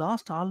semester, you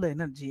lost all the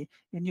energy.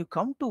 When you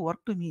come to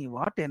work to me,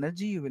 what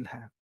energy you will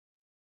have?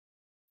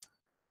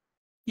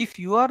 If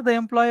you are the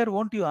employer,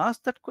 won't you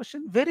ask that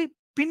question? Very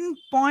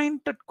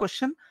pinpointed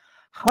question,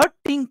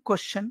 hurting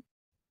question.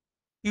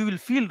 You will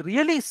feel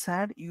really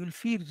sad. You will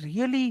feel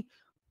really,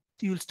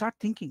 you will start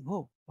thinking,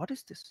 oh, what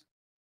is this?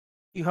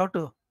 You have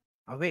to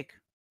awake.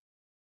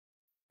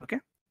 Okay.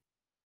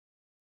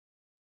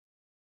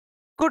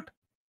 Good.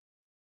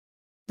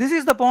 This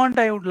is the point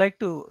I would like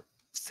to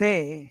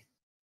say.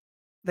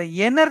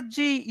 The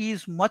energy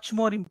is much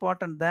more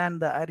important than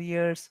the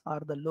arrears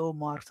or the low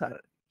marks or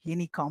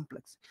any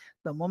complex.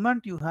 The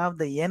moment you have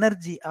the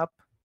energy up,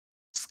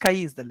 sky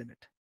is the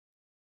limit.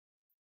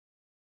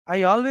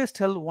 I always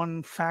tell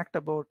one fact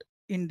about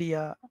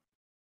India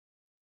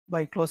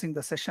by closing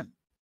the session.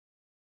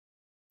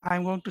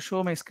 I'm going to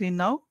show my screen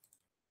now.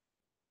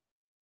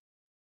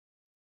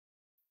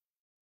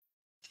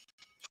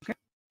 Okay.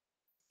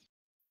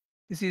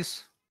 This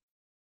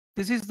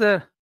is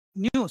the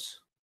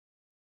news.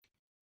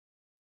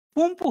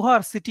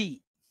 Pumpuhar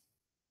city,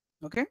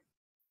 okay,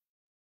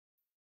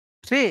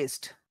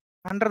 traced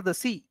under the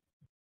sea.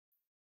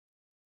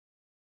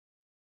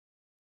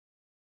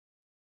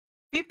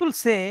 People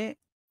say,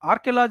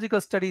 archaeological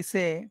studies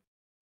say,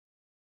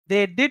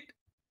 they did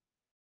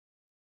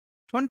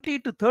 20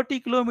 to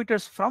 30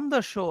 kilometers from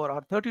the shore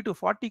or 30 to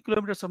 40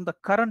 kilometers from the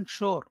current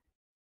shore.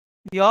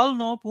 We all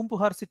know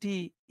Pumpuhar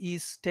city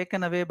is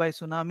taken away by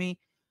tsunami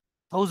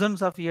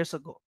thousands of years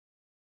ago.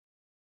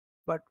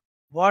 But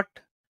what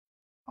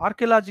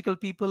archaeological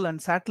people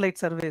and satellite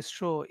surveys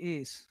show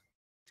is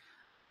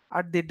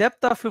at the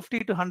depth of 50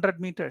 to 100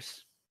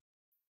 meters,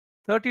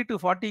 30 to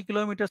 40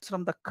 kilometers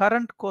from the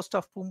current coast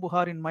of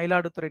Pumpuhar in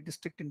Mailaduthurai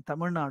district in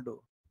Tamil Nadu,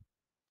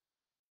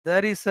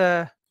 there is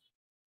a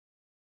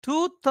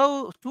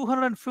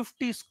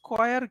 250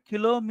 square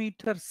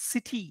kilometer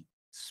city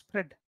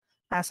spread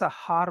as a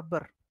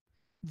harbor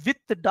with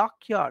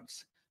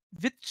dockyards,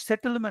 with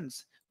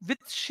settlements, with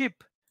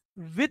ship,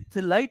 with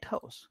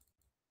lighthouse.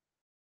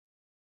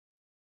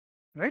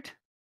 Right?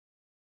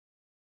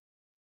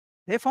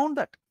 They found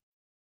that.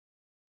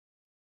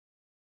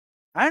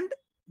 And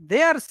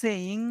they are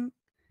saying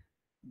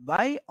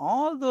by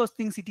all those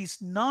things, it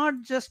is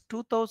not just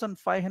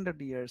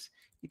 2500 years,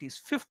 It is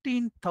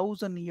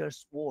 15,000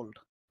 years old.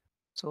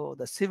 So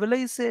the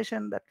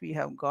civilization that we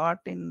have got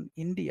in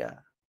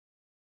India,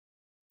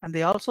 and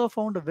they also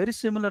found a very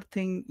similar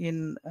thing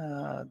in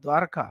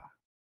Dwarka,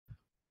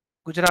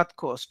 Gujarat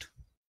coast,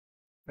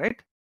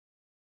 right?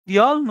 We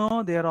all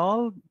know they are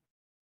all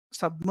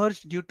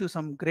submerged due to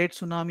some great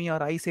tsunami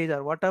or ice age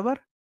or whatever.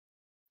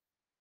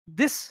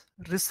 This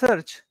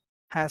research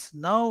has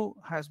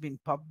been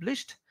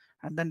published,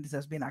 and then this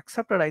has been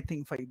accepted, I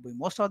think, by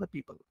most of the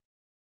people.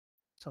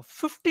 So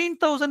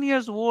 15,000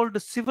 years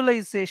old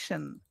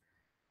civilization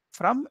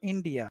from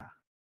India.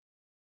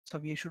 So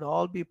we should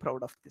all be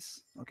proud of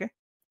this. Okay,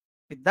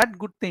 with that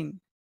good thing.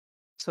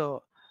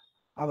 So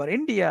our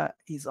India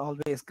is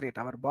always great.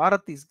 Our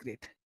Bharat is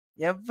great.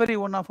 Every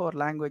one of our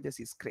languages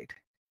is great.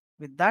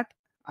 With that,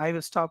 I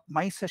will stop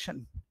my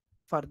session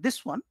for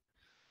this one.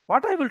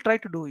 What I will try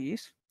to do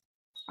is,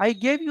 I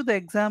gave you the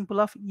example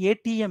of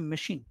ATM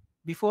machine.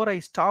 Before I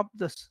stop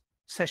this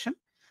session,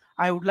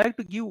 I would like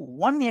to give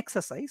one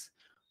exercise.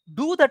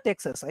 Do that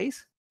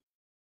exercise.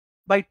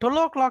 By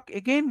 12 o'clock,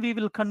 again, we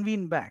will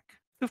convene back.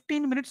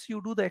 15 minutes,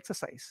 you do the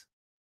exercise.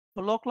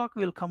 12 o'clock,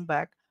 we will come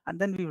back, and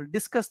then we will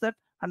discuss that,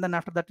 and then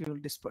after that, we will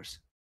disperse.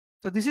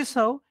 So this is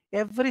how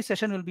every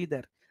session will be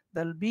there.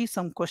 There will be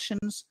some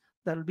questions.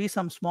 There will be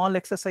some small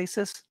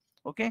exercises.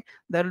 Okay.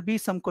 There will be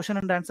some question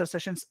and answer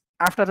sessions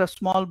after a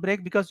small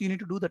break, because you need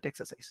to do that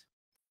exercise.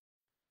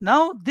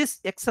 Now, this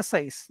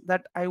exercise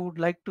that I would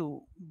like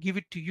to give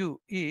it to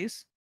you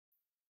is,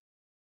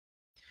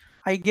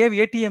 I gave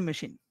ATM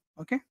machine.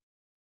 Okay.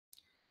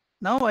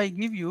 Now I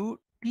give you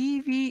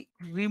TV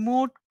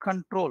remote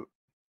control.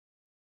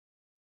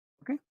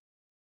 Okay.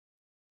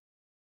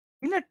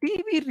 In a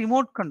TV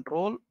remote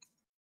control,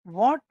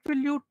 what will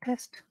you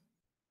test?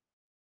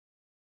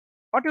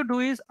 What you do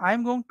is,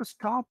 I'm going to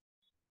stop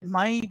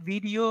my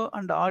video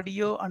and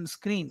audio and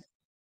screen.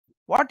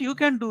 What you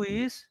can do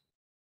is,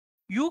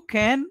 you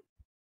can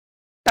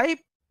type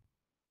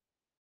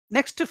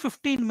next to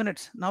 15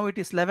 minutes. Now it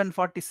is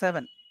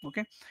 11:47.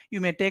 Okay.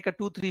 You may take a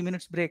 2-3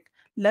 minutes break.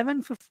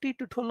 11:50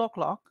 to 12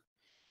 o'clock,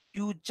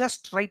 you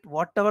just write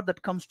whatever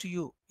that comes to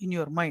you in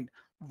your mind.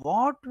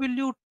 What will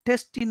you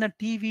test in a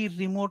TV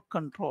remote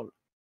control?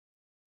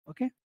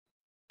 Okay.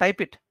 Type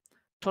it.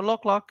 12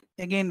 o'clock,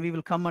 again, we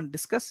will come and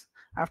discuss.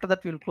 After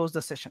that, we will close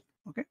the session.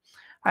 Okay.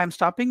 I am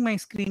stopping my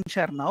screen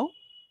share now.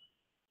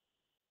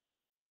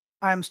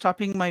 I am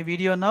stopping my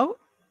video now,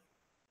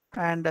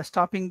 and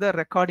stopping the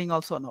recording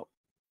also now.